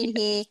 No one in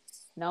here.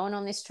 No one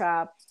on this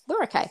trail.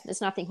 We're okay.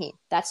 There's nothing here.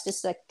 That's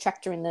just a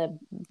tractor in the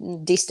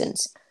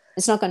distance.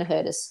 It's not going to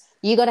hurt us.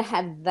 You got to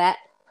have that.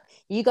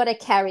 You got to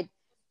carry.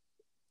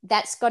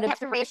 That's got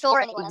to reassure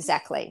anyone.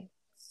 Exactly.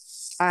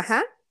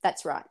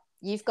 That's right.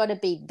 You've got to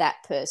be that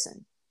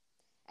person,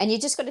 and you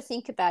just got to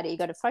think about it. You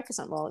got to focus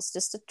on. Well, it's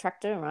just a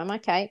tractor. I'm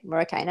okay.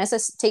 We're okay. And as I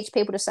teach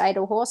people to say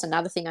to a horse,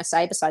 another thing I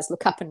say besides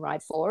look up and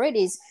ride for it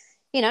is,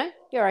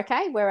 you're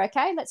okay. We're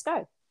okay. Let's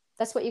go.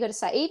 That's what you got to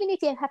say. Even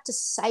if you have to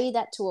say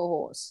that to a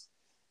horse.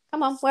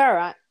 Come on, we're all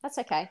right. That's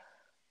okay.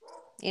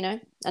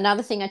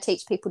 Another thing I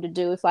teach people to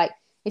do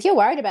if you're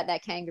worried about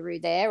that kangaroo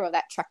there or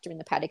that tractor in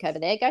the paddock over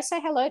there, go say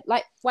hello,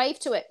 wave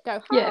to it.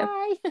 Go,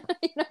 "Hi."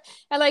 Yeah.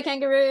 "Hello,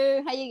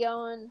 kangaroo. How you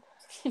going?"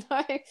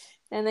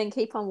 And then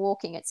keep on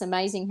walking. It's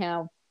amazing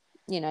how,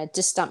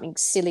 just something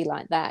silly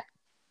like that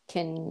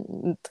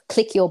can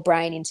click your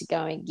brain into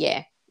going,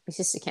 yeah, it's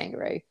just a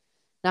kangaroo.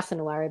 Nothing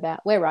to worry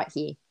about. We're right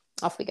here.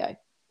 Off we go.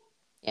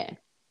 Yeah.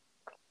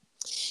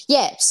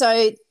 Yeah.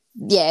 So,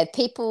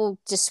 people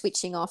just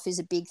switching off is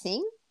a big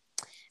thing.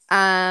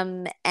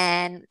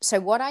 And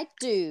so what I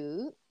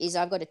do is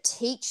I've got to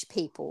teach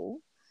people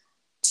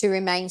to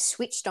remain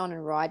switched on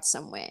and ride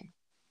somewhere,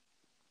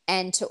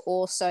 and to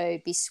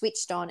also be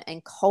switched on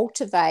and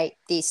cultivate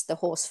the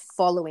horse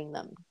following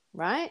them,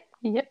 right?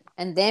 Yep.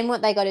 And then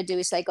what they got to do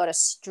is they got to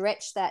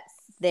stretch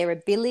their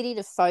ability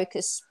to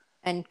focus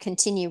and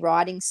continue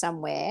riding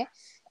somewhere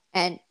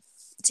and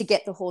to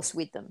get the horse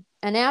with them.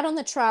 And out on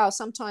the trail,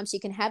 sometimes you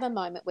can have a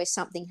moment where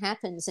something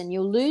happens and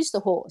you'll lose the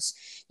horse.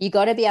 You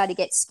got to be able to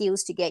get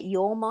skills to get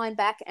your mind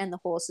back and the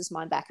horse's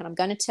mind back. And I'm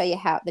going to tell you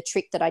the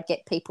trick that I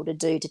get people to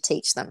do to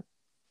teach them.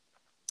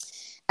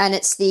 And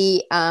it's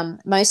the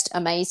most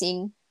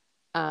amazing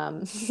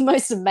pattern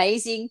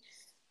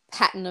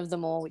of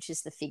them all, which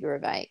is the figure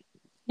of 8.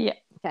 Yeah.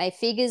 Okay.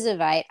 Figures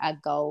of 8 are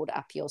gold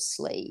up your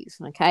sleeve.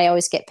 Okay. I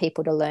always get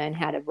people to learn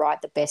how to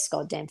write the best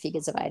goddamn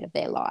figures of 8 of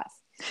their life.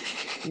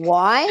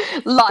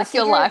 Why? Like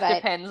your life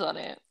depends on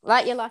it.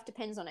 Like your life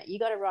depends on it. You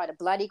got to ride a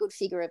bloody good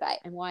figure of eight.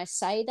 And why I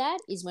say that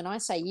is when I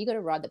say you got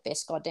to ride the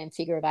best goddamn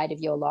figure of eight of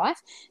your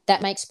life,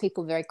 that makes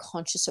people very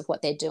conscious of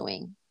what they're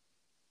doing.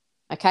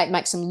 Okay, it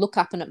makes them look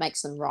up and it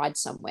makes them ride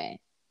somewhere.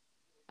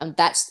 And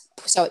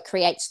so it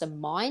creates the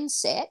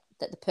mindset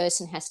that the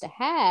person has to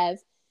have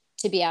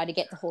to be able to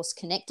get the horse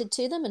connected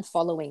to them and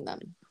following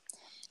them.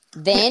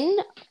 Then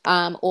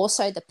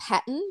also the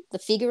pattern, the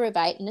figure of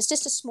eight, and it's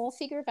just a small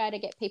figure of eight I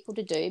get people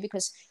to do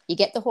because you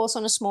get the horse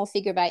on a small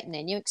figure of eight and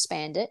then you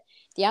expand it.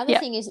 The other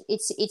thing is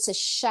it's a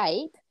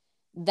shape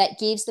that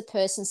gives the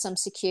person some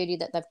security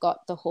that they've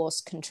got the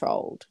horse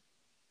controlled.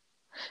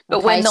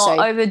 But we're not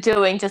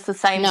overdoing just the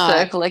same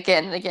circle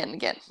again and again and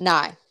again.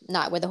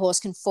 No, where the horse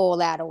can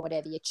fall out or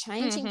whatever. You're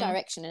changing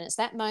direction, and it's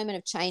that moment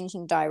of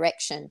changing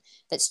direction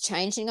that's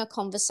changing a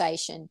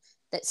conversation,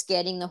 that's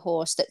getting the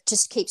horse, that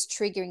just keeps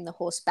triggering the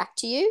horse back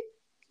to you,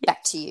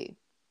 back to you,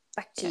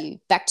 back to you,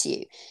 back to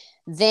you.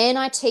 Then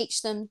I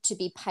teach them to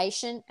be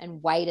patient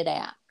and wait it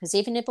out, because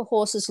even if a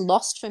horse is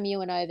lost from you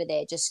and over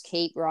there, just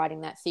keep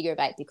riding that figure of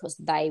eight because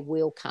they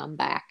will come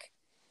back.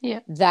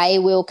 Yeah, they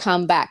will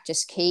come back.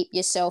 Just keep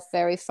yourself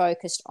very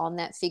focused on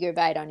that figure of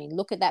eight. Only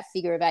look at that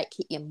figure of eight.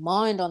 Keep your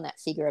mind on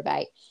that figure of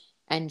eight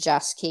and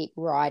just keep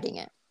riding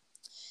it.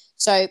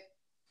 So,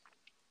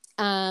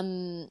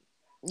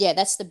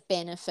 that's the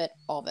benefit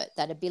of it,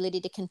 that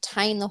ability to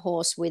contain the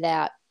horse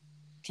without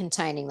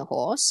containing the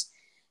horse.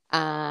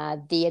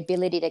 The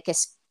ability to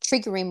just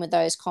trigger in with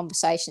those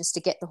conversations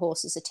to get the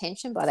horse's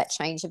attention by that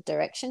change of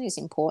direction is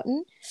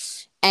important,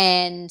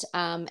 and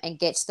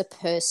gets the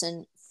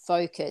person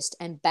focused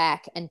and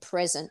back and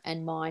present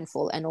and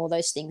mindful and all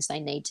those things they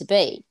need to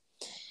be.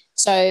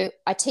 So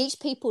I teach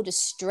people to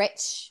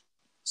stretch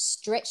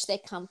their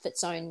comfort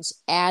zones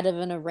out of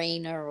an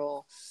arena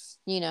or,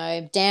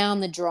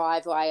 down the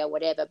driveway or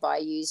whatever by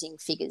using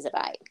figures of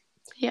eight.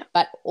 Yeah.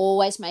 But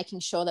always making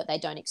sure that they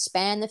don't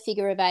expand the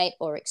figure of eight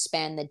or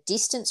expand the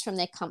distance from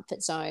their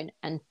comfort zone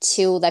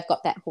until they've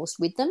got that horse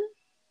with them.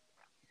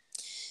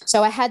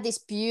 So I had this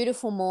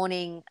beautiful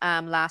morning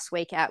last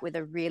week out with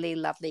a really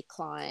lovely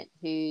client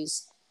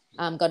who's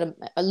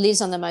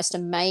lives on the most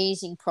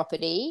amazing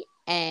property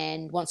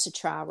and wants to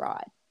trail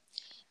ride.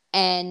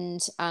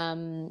 And,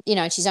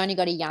 she's only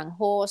got a young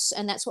horse,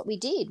 and that's what we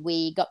did.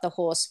 We got the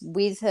horse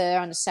with her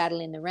on a saddle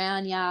in the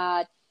round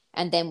yard,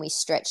 and then we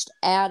stretched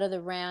out of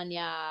the round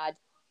yard,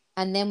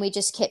 and then we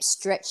just kept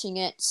stretching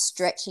it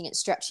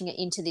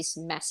into this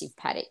massive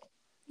paddock.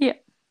 Yeah.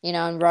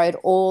 And rode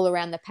all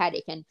around the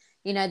paddock. And,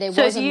 there was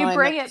a moment. So do you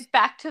bring it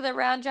back to the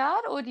round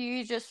yard, or do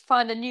you just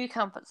find a new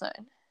comfort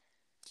zone?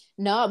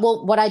 No,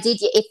 well, what I did,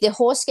 if the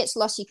horse gets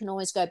lost, you can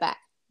always go back.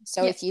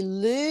 So if you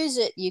lose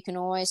it, you can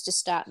always just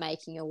start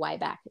making your way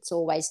back. It's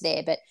always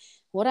there. But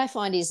what I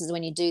find is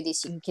when you do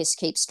this, you can just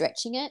keep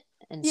stretching it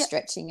and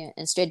stretching it,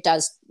 and it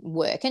does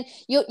work. And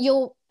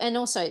and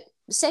also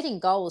setting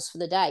goals for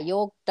the day.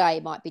 Your day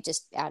might be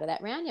just out of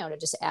that round yard or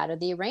just out of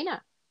the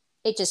arena.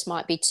 It just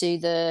might be to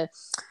the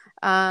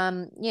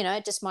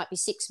it just might be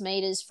 6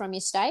 meters from your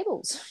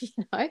stables,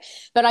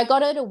 but I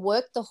got her to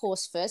work the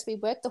horse first. We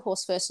worked the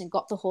horse first and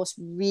got the horse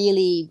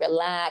really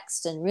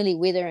relaxed and really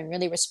with her and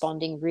really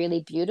responding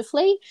really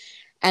beautifully.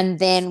 And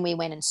then we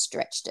went and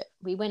stretched it.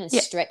 We went and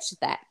stretched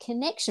that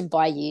connection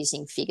by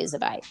using figures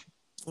of eight.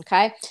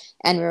 Okay.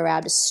 And we were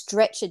able to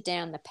stretch it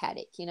down the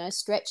paddock,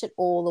 stretch it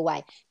all the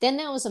way. Then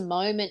there was a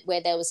moment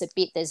where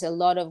there's a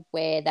lot of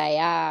where they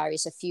are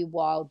is a few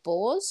wild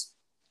boars.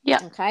 Yeah.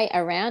 Okay.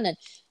 Around. And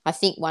I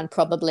think one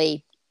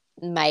probably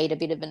made a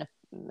bit of there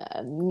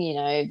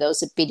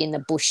was a bit in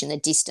the bush in the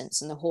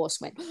distance, and the horse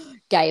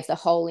gave the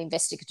whole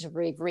investigative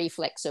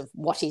reflex of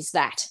what is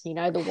that,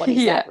 the what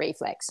is that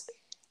reflex.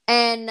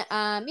 And,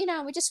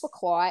 we just were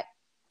quiet,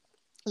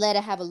 let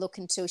her have a look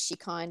until she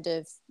kind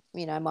of,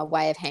 my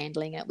way of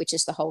handling it, which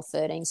is the whole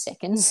 13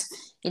 seconds,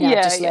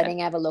 letting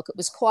her have a look. It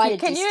was quite a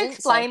distance. Can you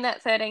explain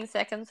that 13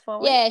 seconds for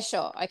me? Yeah,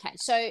 sure. Okay.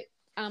 So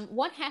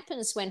what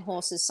happens when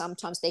horses,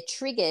 sometimes they're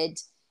triggered,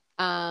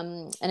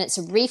 and it's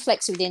a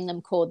reflex within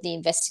them called the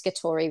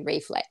investigatory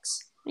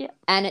reflex. Yeah.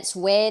 And it's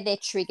where they're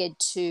triggered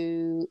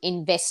to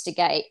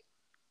investigate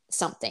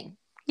something.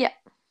 Yeah.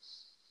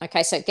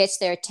 Okay, so it gets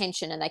their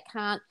attention, and they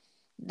can't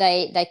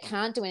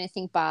do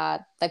anything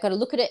but they've got to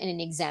look at it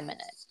and examine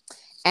it.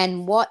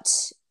 And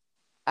what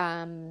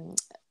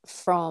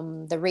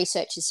from the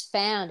research is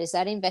found is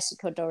that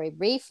investigatory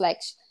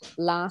reflex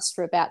lasts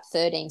for about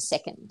 13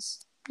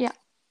 seconds. Yeah.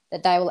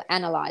 That they will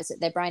analyze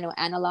it. Their brain will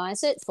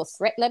analyze it for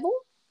threat level.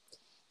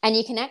 And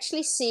you can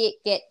actually see it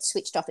get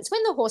switched off. It's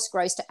when the horse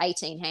grows to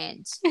 18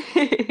 hands.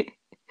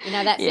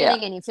 That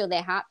feeling, and you feel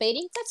their heart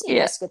beating. That's the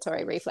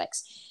investigatory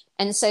reflex.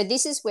 And so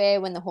this is where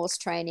when the horse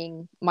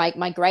training,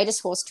 my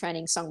greatest horse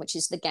training song, which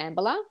is the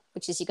Gambler,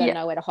 which is you got to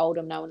know where to hold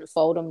them, know when to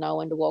fold them, know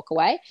when to walk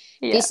away.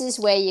 Yeah. This is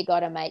where you got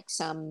to make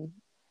some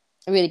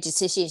really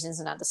decisions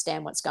and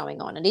understand what's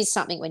going on. It is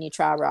something when you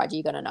trail ride,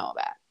 you got to know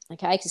about,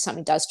 okay, because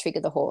something does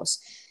trigger the horse.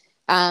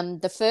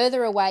 The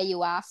further away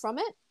you are from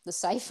it, the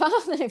safer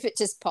than if it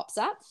just pops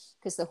up,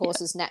 because the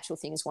horse's natural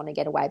thing is want to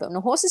get away. But when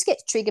the horses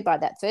get triggered by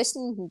that, first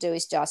thing you can do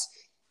is just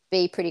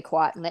be pretty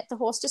quiet and let the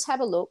horse just have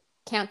a look,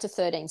 count to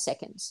 13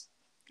 seconds.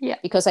 Yeah.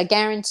 Because I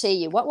guarantee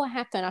you what will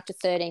happen after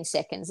 13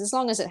 seconds, as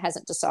long as it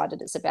hasn't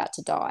decided it's about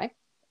to die,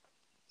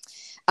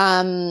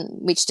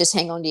 which just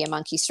hang on to your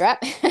monkey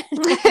strap,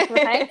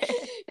 right?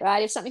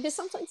 Right. If something, because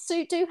sometimes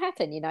do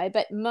happen, you know,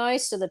 but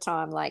most of the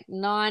time, like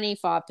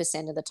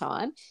 95% of the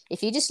time,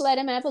 if you just let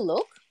them have a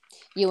look,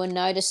 you will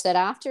notice that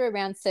after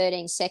around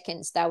 13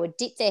 seconds, they would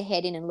dip their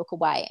head in and look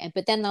away,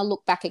 but then they'll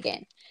look back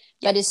again.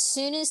 Yep. But as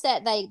soon as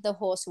the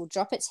horse will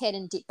drop its head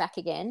and dip back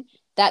again,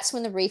 that's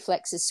when the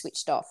reflex is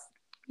switched off.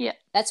 Yeah.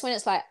 That's when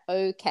it's like,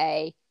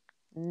 okay,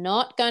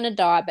 not going to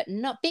die, but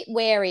not a bit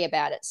wary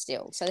about it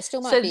still. So they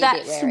still might be a bit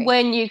wary. So that's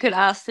when you could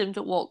ask them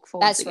to walk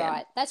forward. That's again.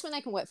 Right. That's when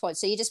they can work forward.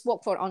 So you just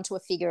walk forward onto a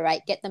figure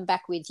eight, get them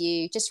back with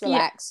you, just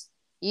relax,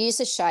 use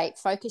the shape,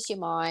 focus your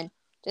mind,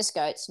 just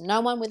go. It's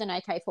no one with an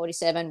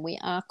AK-47. We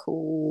are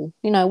cool.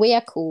 You know, we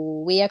are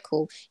cool. We are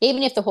cool.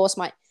 Even if the horse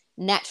might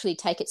naturally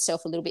take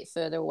itself a little bit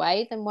further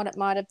away than what it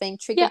might have been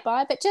triggered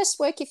by, but just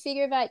work your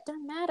figure of eight.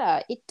 Don't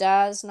matter. It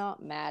does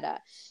not matter.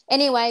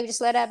 Anyway, we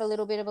just let her have a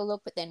little bit of a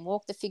look, but then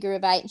walk the figure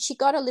of eight. And she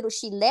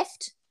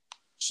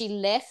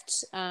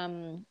left,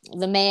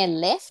 the mare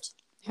left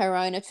her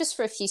owner just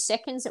for a few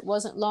seconds. It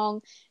wasn't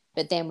long,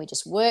 but then we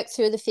just worked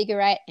through the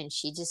figure eight and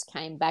she just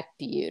came back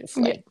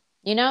beautifully,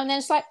 you know, and then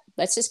it's like,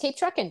 let's just keep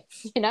trucking.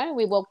 You know,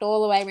 we walked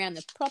all the way around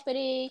the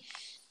property,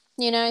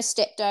 you know,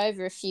 stepped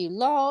over a few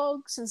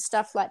logs and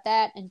stuff like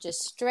that and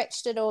just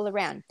stretched it all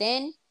around.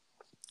 Then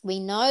we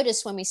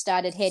noticed when we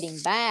started heading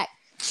back,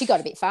 she got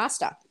a bit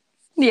faster.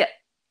 Yeah.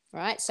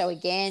 Right. So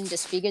again,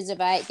 just figures of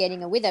eight,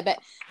 getting her with her. But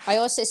I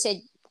also said,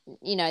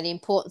 you know, the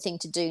important thing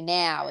to do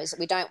now is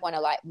we don't want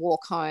to like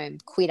walk home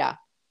quitter.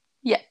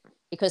 Yeah.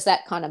 Because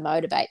that kind of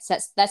motivates.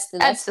 That's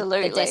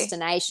Absolutely the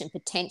destination,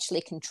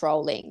 potentially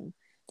controlling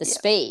the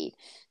speed.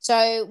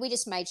 So we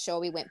just made sure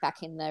we went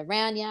back in the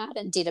round yard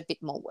and did a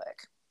bit more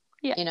work.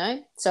 Yeah. You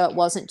know, so it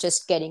wasn't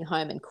just getting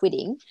home and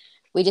quitting.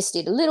 We just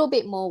did a little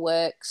bit more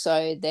work.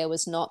 So there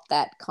was not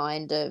that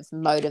kind of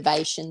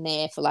motivation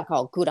there for like,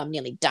 oh, good, I'm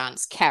nearly done.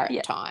 It's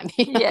carrot time.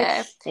 You know?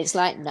 Yeah. It's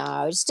like,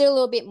 no, it's still a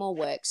little bit more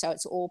work. So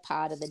it's all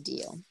part of the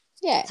deal.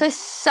 Yeah. So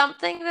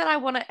something that I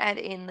want to add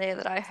in there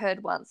that I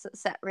heard once that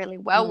sat really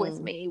well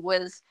with me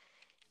was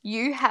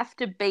you have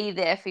to be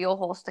there for your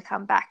horse to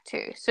come back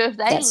to. So if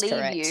they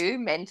leave you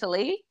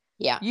mentally,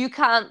 you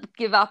can't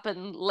give up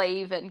and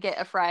leave and get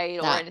afraid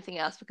or anything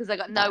else because they've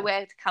got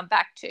nowhere to come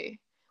back to.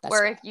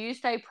 If you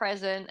stay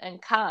present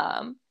and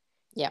calm,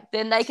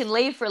 then they can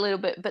leave for a little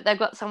bit, but they've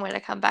got somewhere to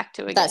come back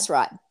to again. That's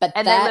right.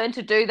 They learn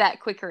to do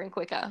that quicker and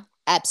quicker.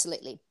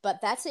 Absolutely. But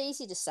that's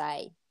easy to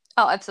say.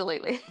 Oh,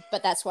 absolutely.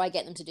 But that's why I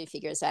get them to do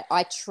figures of eight.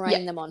 I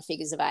train them on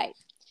figures of eight.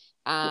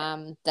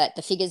 That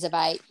the figures of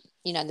eight,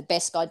 you know, the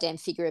best goddamn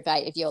figure of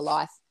eight of your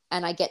life.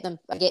 And I get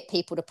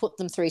people to put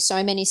them through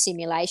so many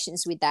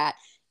simulations with that.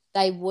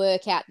 They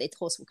work out this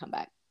horse will come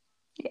back.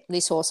 Yeah.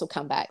 This horse will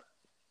come back.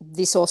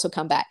 This horse will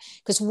come back.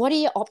 Because what are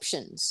your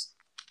options?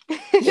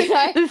 You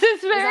know, this is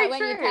very like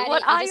true.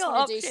 What are your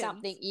options? Do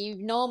something.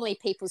 Normally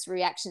people's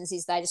reactions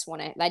is they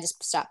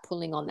just start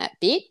pulling on that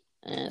bit.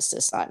 And it's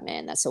just like,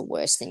 man, that's the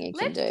worst thing you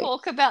can do. Let's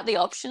talk about the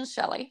options,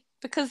 Shelley,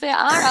 because there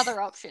are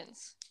other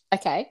options.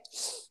 Okay.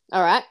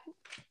 All right.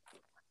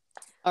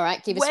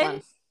 Give us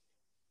one.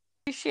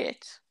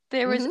 Shit.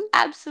 There is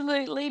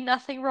absolutely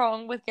nothing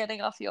wrong with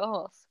getting off your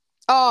horse.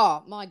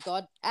 Oh, my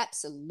God.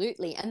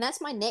 Absolutely. And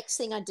that's my next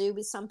thing I do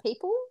with some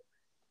people.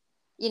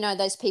 You know,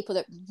 those people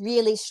that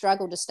really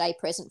struggle to stay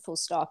present full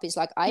stop is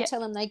like I tell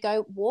them they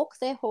go walk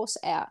their horse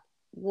out.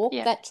 Walk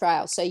that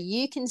trail so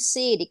you can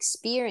see it,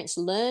 experience,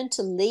 learn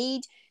to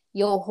lead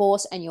your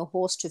horse and your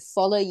horse to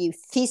follow you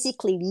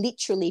physically,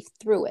 literally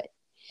through it.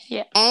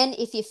 Yeah. And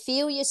if you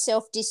feel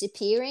yourself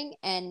disappearing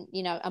and,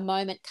 you know, a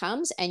moment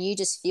comes and you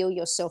just feel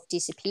yourself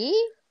disappear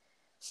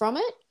from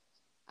it,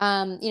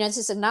 you know, this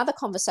is another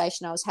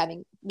conversation I was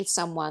having with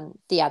someone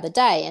the other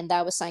day, and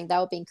they were saying they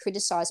were being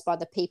criticized by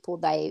the people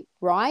they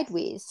ride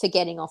with for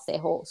getting off their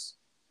horse.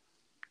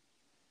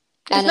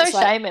 There's no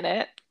shame in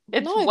it.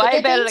 It's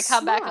way better to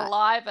come back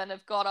alive and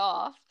have got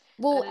off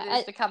than it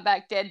is to come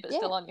back dead but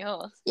still on your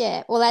horse.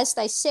 Yeah. Well, as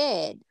they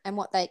said and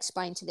what they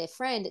explained to their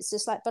friend, it's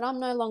just like, but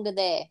I'm no longer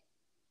there.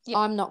 Yep.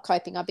 I'm not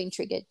coping. I've been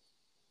triggered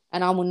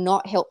and I will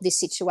not help this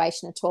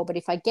situation at all. But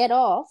if I get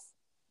off,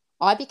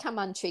 I become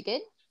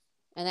untriggered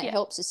and that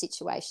helps the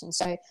situation.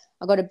 So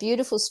I got a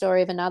beautiful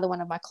story of another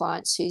one of my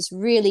clients whose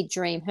really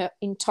her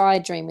entire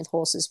dream with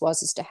horses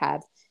is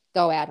to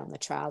go out on the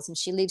trails. And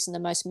she lives in the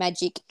most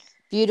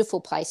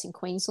beautiful place in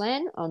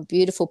Queensland on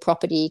beautiful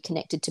property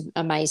connected to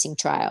amazing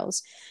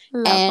trails.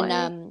 Lovely.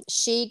 And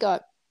she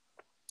got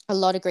a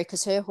lot of grief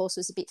because her horse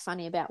was a bit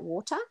funny about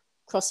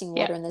crossing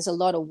water, and there's a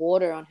lot of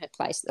water on her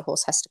place that the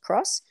horse has to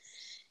cross.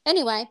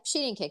 Anyway, she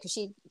didn't care because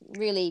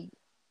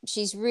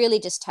she's really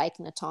just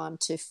taken the time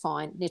to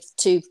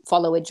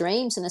follow her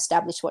dreams and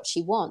establish what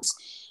she wants.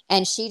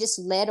 And she just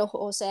led her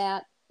horse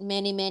out,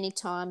 many, many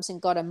times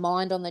and got a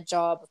mind on the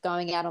job of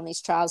going out on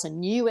these trails and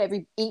knew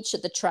every inch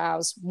of the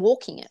trails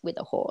walking it with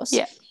a horse,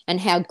 and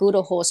how good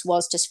a horse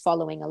was just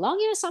following along.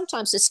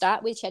 Sometimes to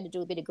start with, she had to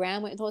do a bit of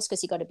groundwork with the horse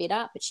because he got a bit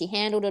up, but she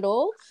handled it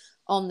all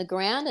on the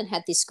ground and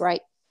had this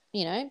great,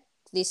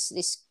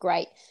 this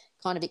great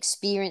kind of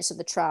experience of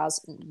the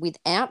trails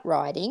without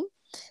riding.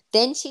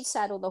 Then she'd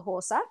saddle the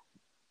horse up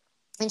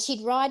and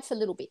she'd ride for a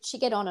little bit.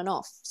 She'd get on and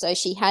off. So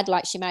she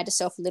made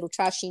herself a little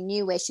trail. She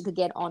knew where she could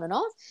get on and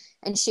off,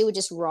 and she would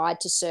just ride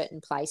to certain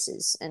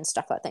places and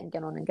stuff like that and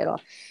get on and get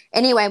off.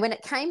 Anyway, when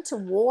it came to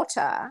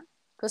water,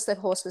 because the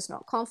horse was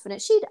not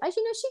confident, she'd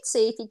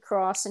see if he'd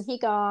cross and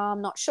he'd go, oh,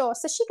 I'm not sure.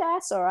 So she'd go,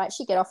 that's all right.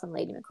 She'd get off and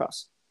lead him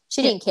across.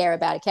 She didn't care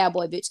about her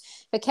cowboy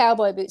boots. Her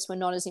cowboy boots were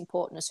not as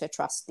important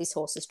as this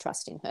horse's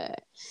trust in her.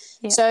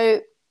 Yeah.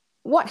 So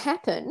what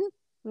happened,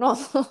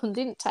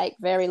 didn't take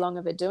very long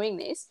of her doing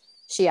this,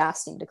 she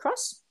asked him to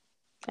cross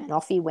and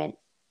off he went.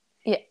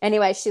 Yeah.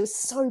 Anyway, she was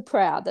so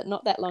proud that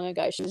not that long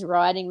ago she was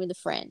riding with a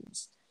friend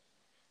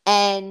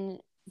and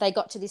they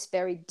got to this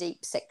very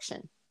deep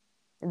section.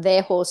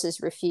 Their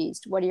horses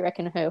refused. What do you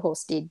reckon her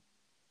horse did?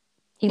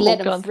 He led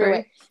them through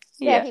it.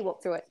 Yeah, he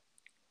walked through it.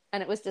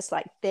 And it was just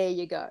like, there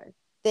you go.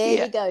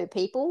 There you go,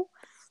 people.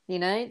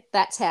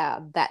 That's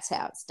how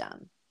it's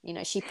done.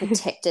 She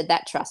protected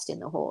that trust in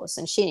the horse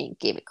and she didn't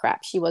give a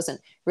crap. She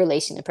wasn't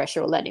releasing the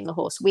pressure or letting the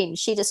horse win.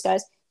 She just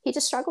goes, he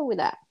just struggled with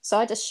that. So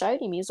I just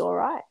showed him he was all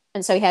right.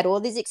 And so he had all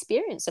this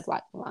experience of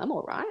like, well, I'm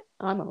all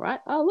right.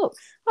 Oh, look,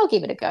 I'll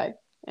give it a go.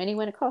 And he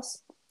went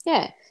across.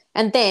 Yeah.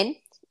 And then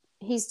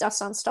he's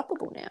just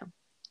unstoppable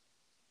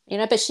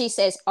now. But she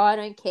says, I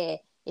don't care.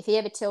 If he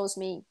ever tells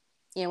me,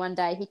 one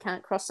day he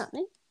can't cross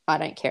something, I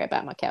don't care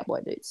about my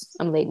cowboy boots.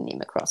 I'm leading him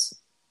across.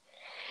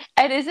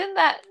 And isn't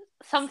that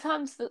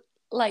sometimes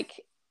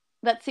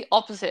that's the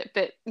opposite,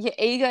 but your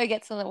ego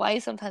gets in the way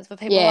sometimes for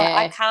people. Like,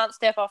 I can't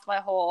step off my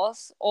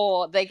horse,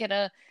 or they're going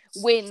to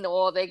win,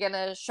 or they're going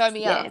to show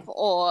me up,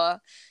 or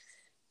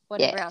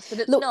whatever else. But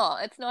it's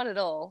not at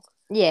all.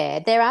 Yeah,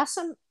 there are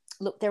some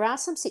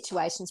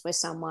situations where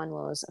someone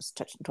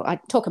I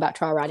talk about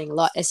trial riding a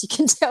lot, as you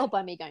can tell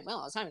by me going, well,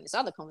 I was having this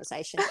other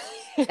conversation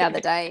the other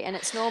day, and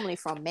it's normally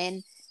from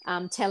men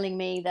telling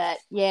me that,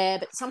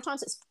 but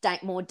sometimes it's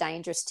more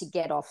dangerous to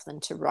get off than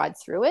to ride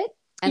through it.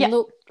 And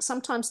look,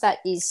 sometimes there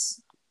is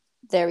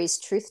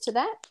truth to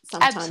that.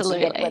 Sometimes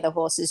Absolutely. You get where the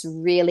horse is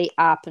really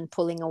up and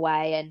pulling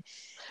away.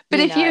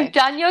 But if you've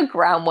done your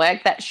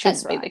groundwork, that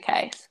shouldn't be the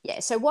case. Yeah.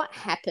 So what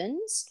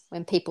happens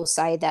when people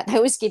say that? They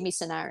always give me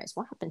scenarios.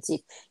 What happens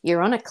if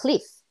you're on a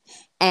cliff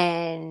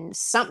and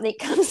something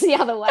comes the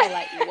other way?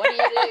 Like, what do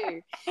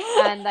you do?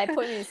 And they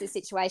put me in this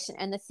situation.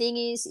 And the thing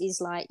is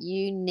like,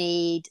 you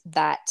need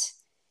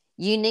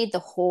the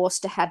horse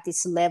to have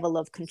this level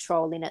of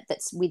control in it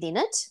that's within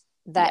it,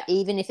 that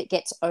even if it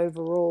gets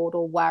overawed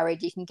or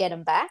worried, you can get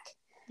them back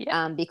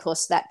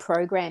because that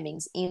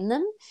programming's in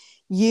them.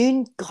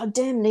 You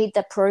goddamn need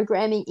the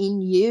programming in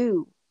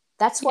you.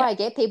 That's why I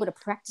get people to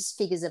practice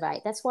figures of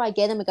 8. That's why I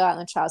get them to go out on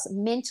the trails.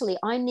 Mentally,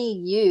 I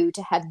need you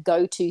to have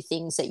go-to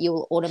things that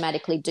you'll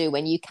automatically do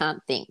when you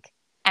can't think.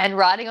 And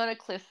riding on a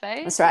cliff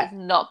face is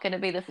not going to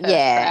be the first trail you go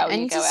out on.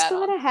 You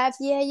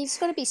just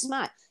got to be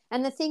smart.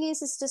 And the thing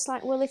is, it's just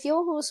like, well, if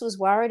your horse was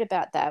worried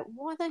about that,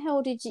 why the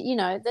hell did you,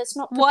 that's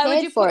not prepared why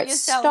would you for put it.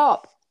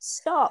 yourself...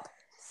 Stop.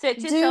 Set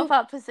yourself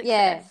up for success.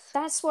 Yeah,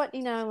 that's what,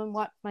 and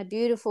what my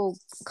beautiful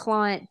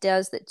client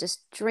does, that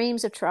just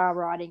dreams of trail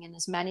riding and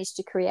has managed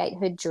to create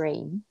her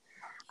dream.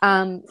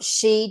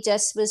 She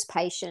just was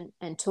patient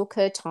and took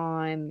her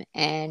time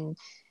and,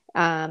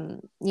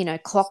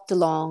 clocked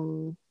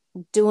along,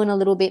 doing a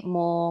little bit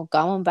more,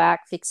 going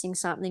back, fixing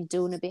something,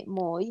 doing a bit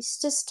more. It's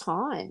just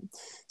time.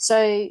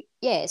 So,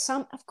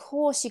 of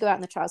course you go out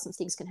in the trails and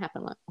things can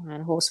happen. Like, I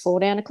had a horse fall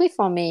down a cliff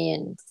on me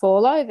and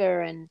fall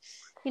over, and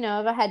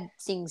I've had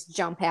things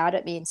jump out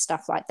at me and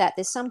stuff like that.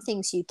 There's some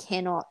things you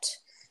cannot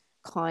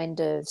kind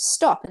of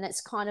stop, and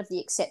that's kind of the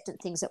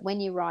acceptant things, that when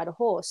you ride a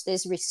horse,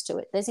 there's risks to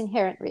it. There's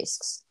inherent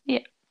risks.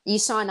 Yeah. You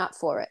sign up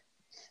for it.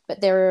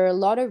 But there are a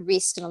lot of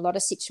risks and a lot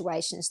of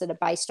situations that are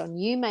based on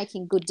you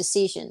making good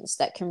decisions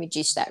that can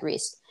reduce that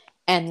risk.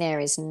 And there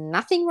is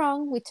nothing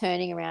wrong with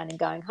turning around and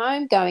going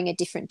home, going a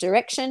different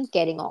direction,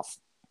 getting off.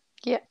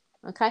 Yeah.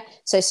 Okay.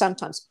 So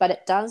sometimes, but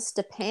it does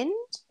depend.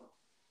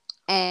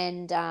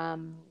 And,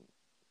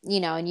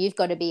 and you've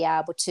got to be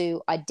able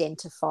to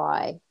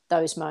identify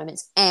those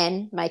moments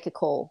and make a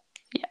call.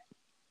 Yeah.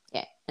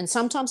 Yeah. And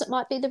sometimes it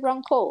might be the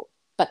wrong call,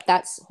 but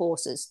that's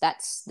horses.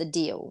 That's the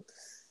deal.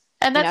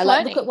 And that's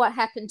learning. Look at what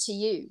happened to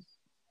you.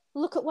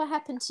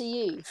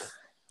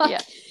 Yeah.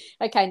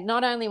 Okay.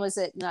 Not only was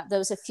it, there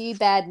was a few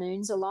bad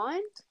moons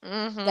aligned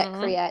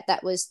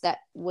that was.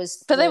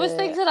 But there was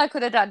things that I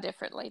could have done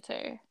differently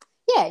too.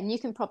 Yeah. And you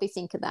can probably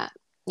think of that,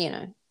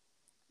 Yeah.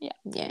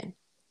 Yeah.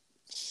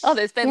 Oh,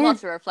 there's been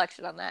lots of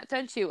reflection on that.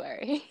 Don't you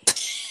worry.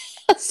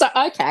 So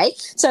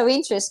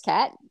interest,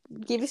 Kat,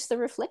 give us the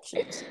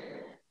reflections.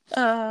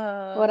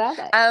 What are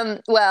they?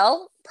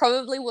 Well,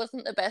 probably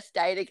wasn't the best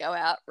day to go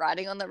out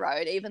riding on the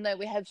road, even though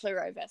we had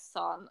fluoro vests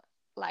on.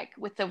 like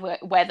with the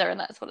weather and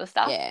that sort of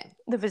stuff. Yeah.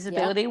 The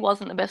visibility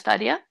wasn't the best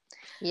idea.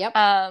 Yep.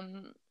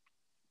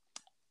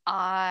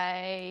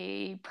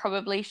 I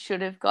probably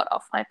should have got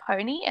off my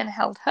pony and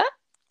held her.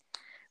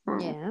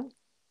 Yeah.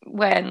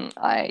 When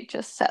I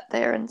just sat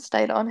there and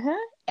stayed on her.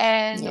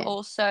 And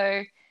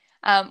also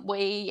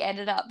we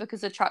ended up,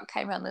 because the truck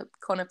came around the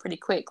corner pretty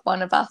quick,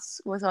 one of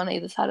us was on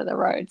either side of the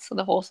road, so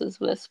the horses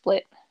were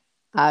split.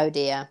 Oh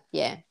dear.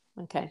 Yeah.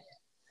 Okay.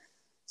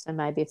 So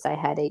maybe if they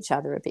had each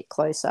other a bit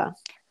closer.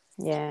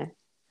 Yeah.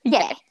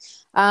 Yeah.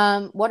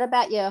 What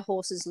about your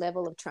horse's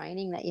level of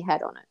training that you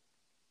had on it?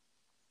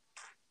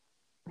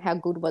 How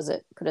good was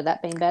it? Could have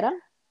that been better?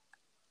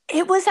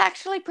 It was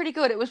actually pretty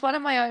good. It was one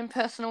of my own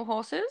personal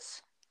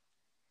horses.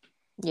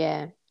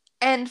 Yeah.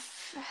 And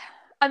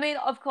I mean,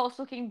 of course,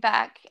 looking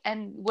back,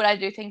 and would I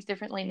do things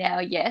differently now?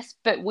 Yes.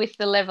 But with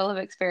the level of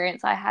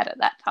experience I had at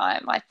that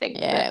time, I think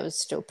it was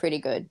still pretty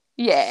good.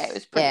 Yeah, it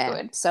was pretty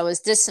good. So it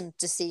was just some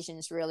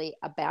decisions really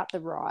about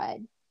the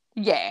ride.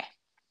 Yeah.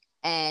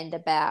 And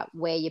about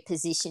where you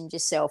positioned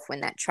yourself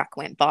when that truck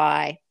went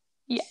by.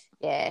 Yeah.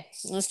 Yeah.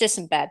 It was just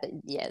some bad, but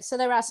yeah. So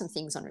there are some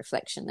things on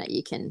reflection that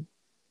you can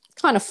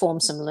kind of form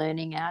some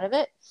learning out of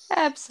it.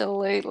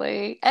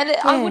 Absolutely. And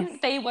I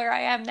wouldn't be where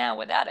I am now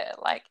without it.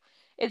 Like,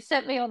 it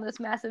sent me on this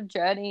massive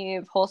journey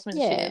of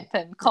horsemanship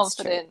and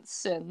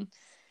confidence and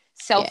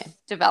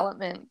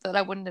self-development that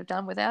I wouldn't have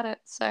done without it.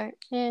 So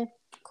yeah,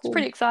 cool. It's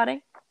pretty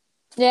exciting.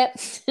 Yep.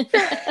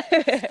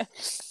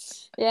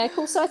 Yeah,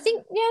 cool. So I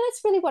think,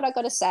 that's really what I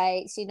got to say.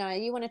 It's, you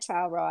want to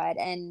trail ride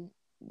and,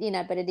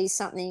 but it is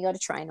something you got to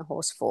train a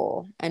horse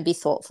for and be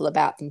thoughtful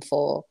about them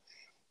for.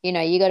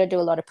 You got to do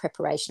a lot of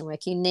preparation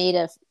work. You need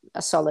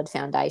a solid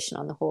foundation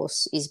on the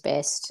horse is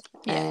best.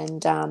 Yeah.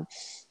 And,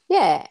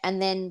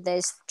 and then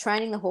there's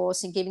training the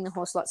horse and giving the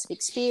horse lots of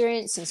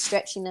experience and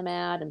stretching them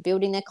out and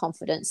building their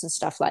confidence and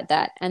stuff like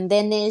that. And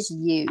then there's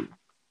you.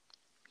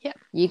 Yeah.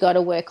 You got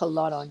to work a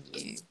lot on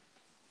you.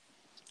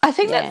 I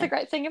think that's the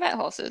great thing about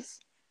horses.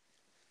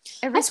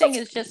 Everything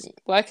is just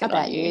working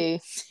about on you.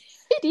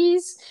 It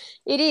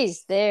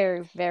is.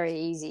 They're very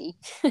easy.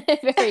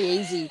 Very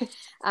easy.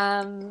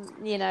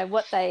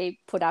 What they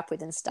put up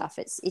with and stuff.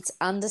 It's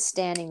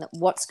understanding that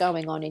what's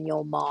going on in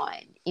your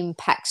mind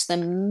impacts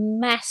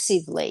them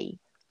massively.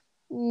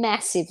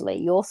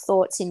 Massively. Your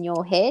thoughts in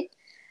your head,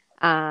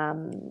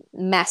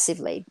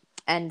 massively.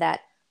 And that,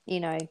 you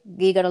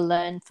got to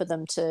learn for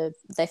them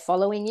they're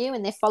following you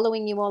and they're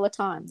following you all the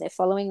time. They're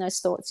following those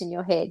thoughts in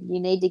your head. You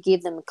need to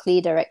give them a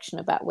clear direction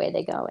about where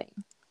they're going.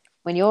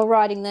 When you're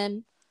riding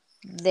them,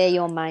 they're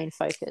your main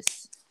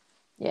focus.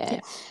 Yeah.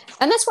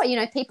 And that's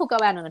why, people go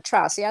out on a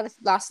trail. So the other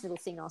last little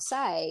thing I'll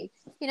say,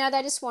 they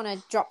just want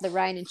to drop the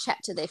rein and chat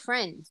to their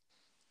friend.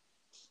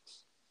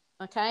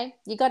 Okay.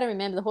 You got to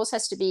remember the horse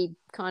has to be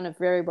kind of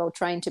very well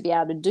trained to be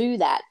able to do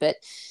that. But,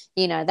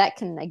 that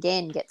can,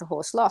 again, get the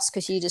horse lost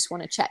because you just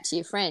want to chat to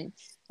your friend.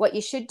 What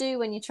you should do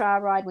when you trail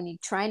ride, when you're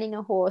training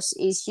a horse,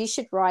 is you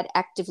should ride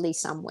actively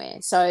somewhere.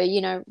 So,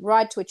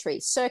 ride to a tree,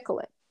 circle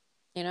it.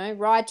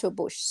 Ride to a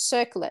bush,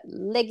 circle it,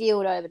 leg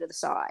yield over to the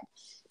side.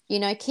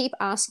 Keep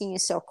asking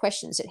yourself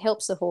questions. It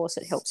helps the horse,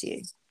 it helps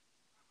you.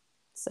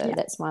 So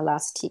that's my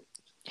last tip.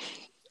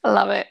 I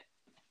love it.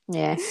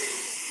 Yeah.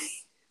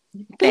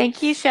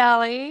 Thank you,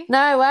 Charlie.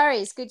 No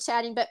worries. Good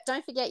chatting. But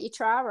don't forget your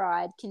trail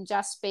ride can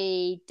just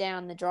be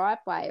down the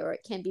driveway, or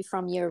it can be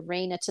from your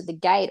arena to the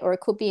gate, or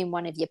it could be in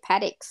one of your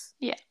paddocks.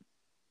 Yeah.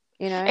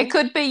 It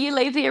could be you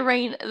leave the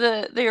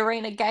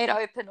arena gate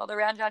open or the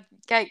round yard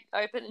gate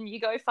open and you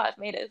go 5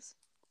 meters.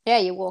 Yeah,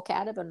 you walk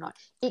out of it or not.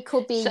 It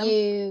could be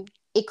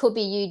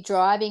you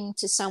driving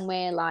to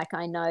somewhere like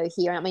I know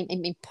here. I mean,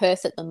 in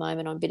Perth at the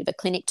moment on a bit of a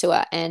clinic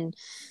tour, and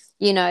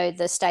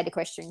the State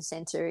Equestrian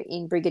Centre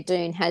in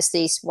Brigadoon has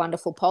these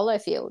wonderful polo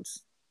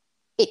fields.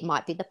 It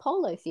might be the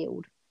polo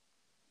field.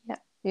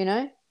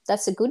 Yeah.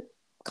 That's a good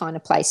kind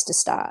of place to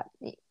start.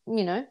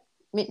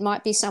 It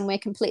might be somewhere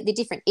completely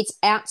different. It's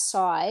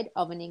outside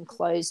of an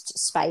enclosed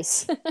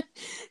space.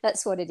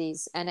 That's what it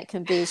is. And it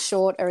can be as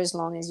short or as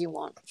long as you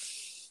want.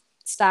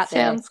 Start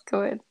there. Sounds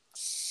good.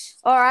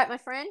 All right, my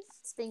friend.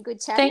 It's been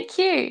good chatting. Thank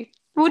you.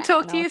 We'll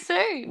talk to you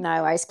soon.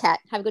 No worries, Kat.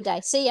 Have a good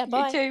day. See ya.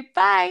 Bye. You too.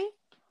 Bye.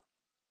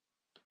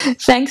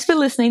 Thanks for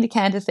listening to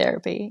Canter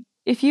Therapy.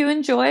 If you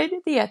enjoyed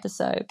the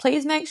episode,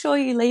 please make sure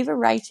you leave a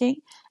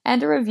rating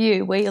and a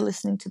review where you're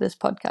listening to this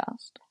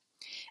podcast.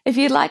 If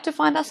you'd like to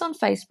find us on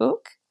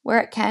Facebook, we're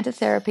at Canter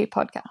Therapy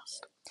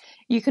Podcast.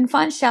 You can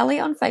find Shelley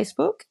on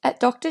Facebook at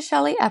Dr.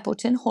 Shelley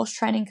Appleton, Horse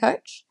Training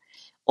Coach,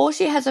 or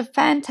she has a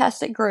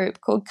fantastic group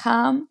called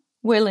Calm,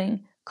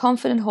 Willing,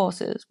 Confident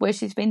Horses, where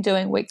she's been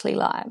doing weekly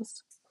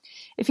lives.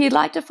 If you'd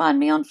like to find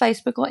me on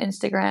Facebook or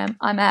Instagram,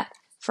 I'm at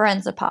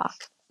Forenza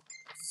Park.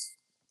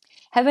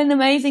 Have an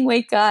amazing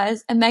week,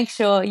 guys, and make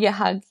sure you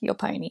hug your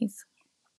ponies.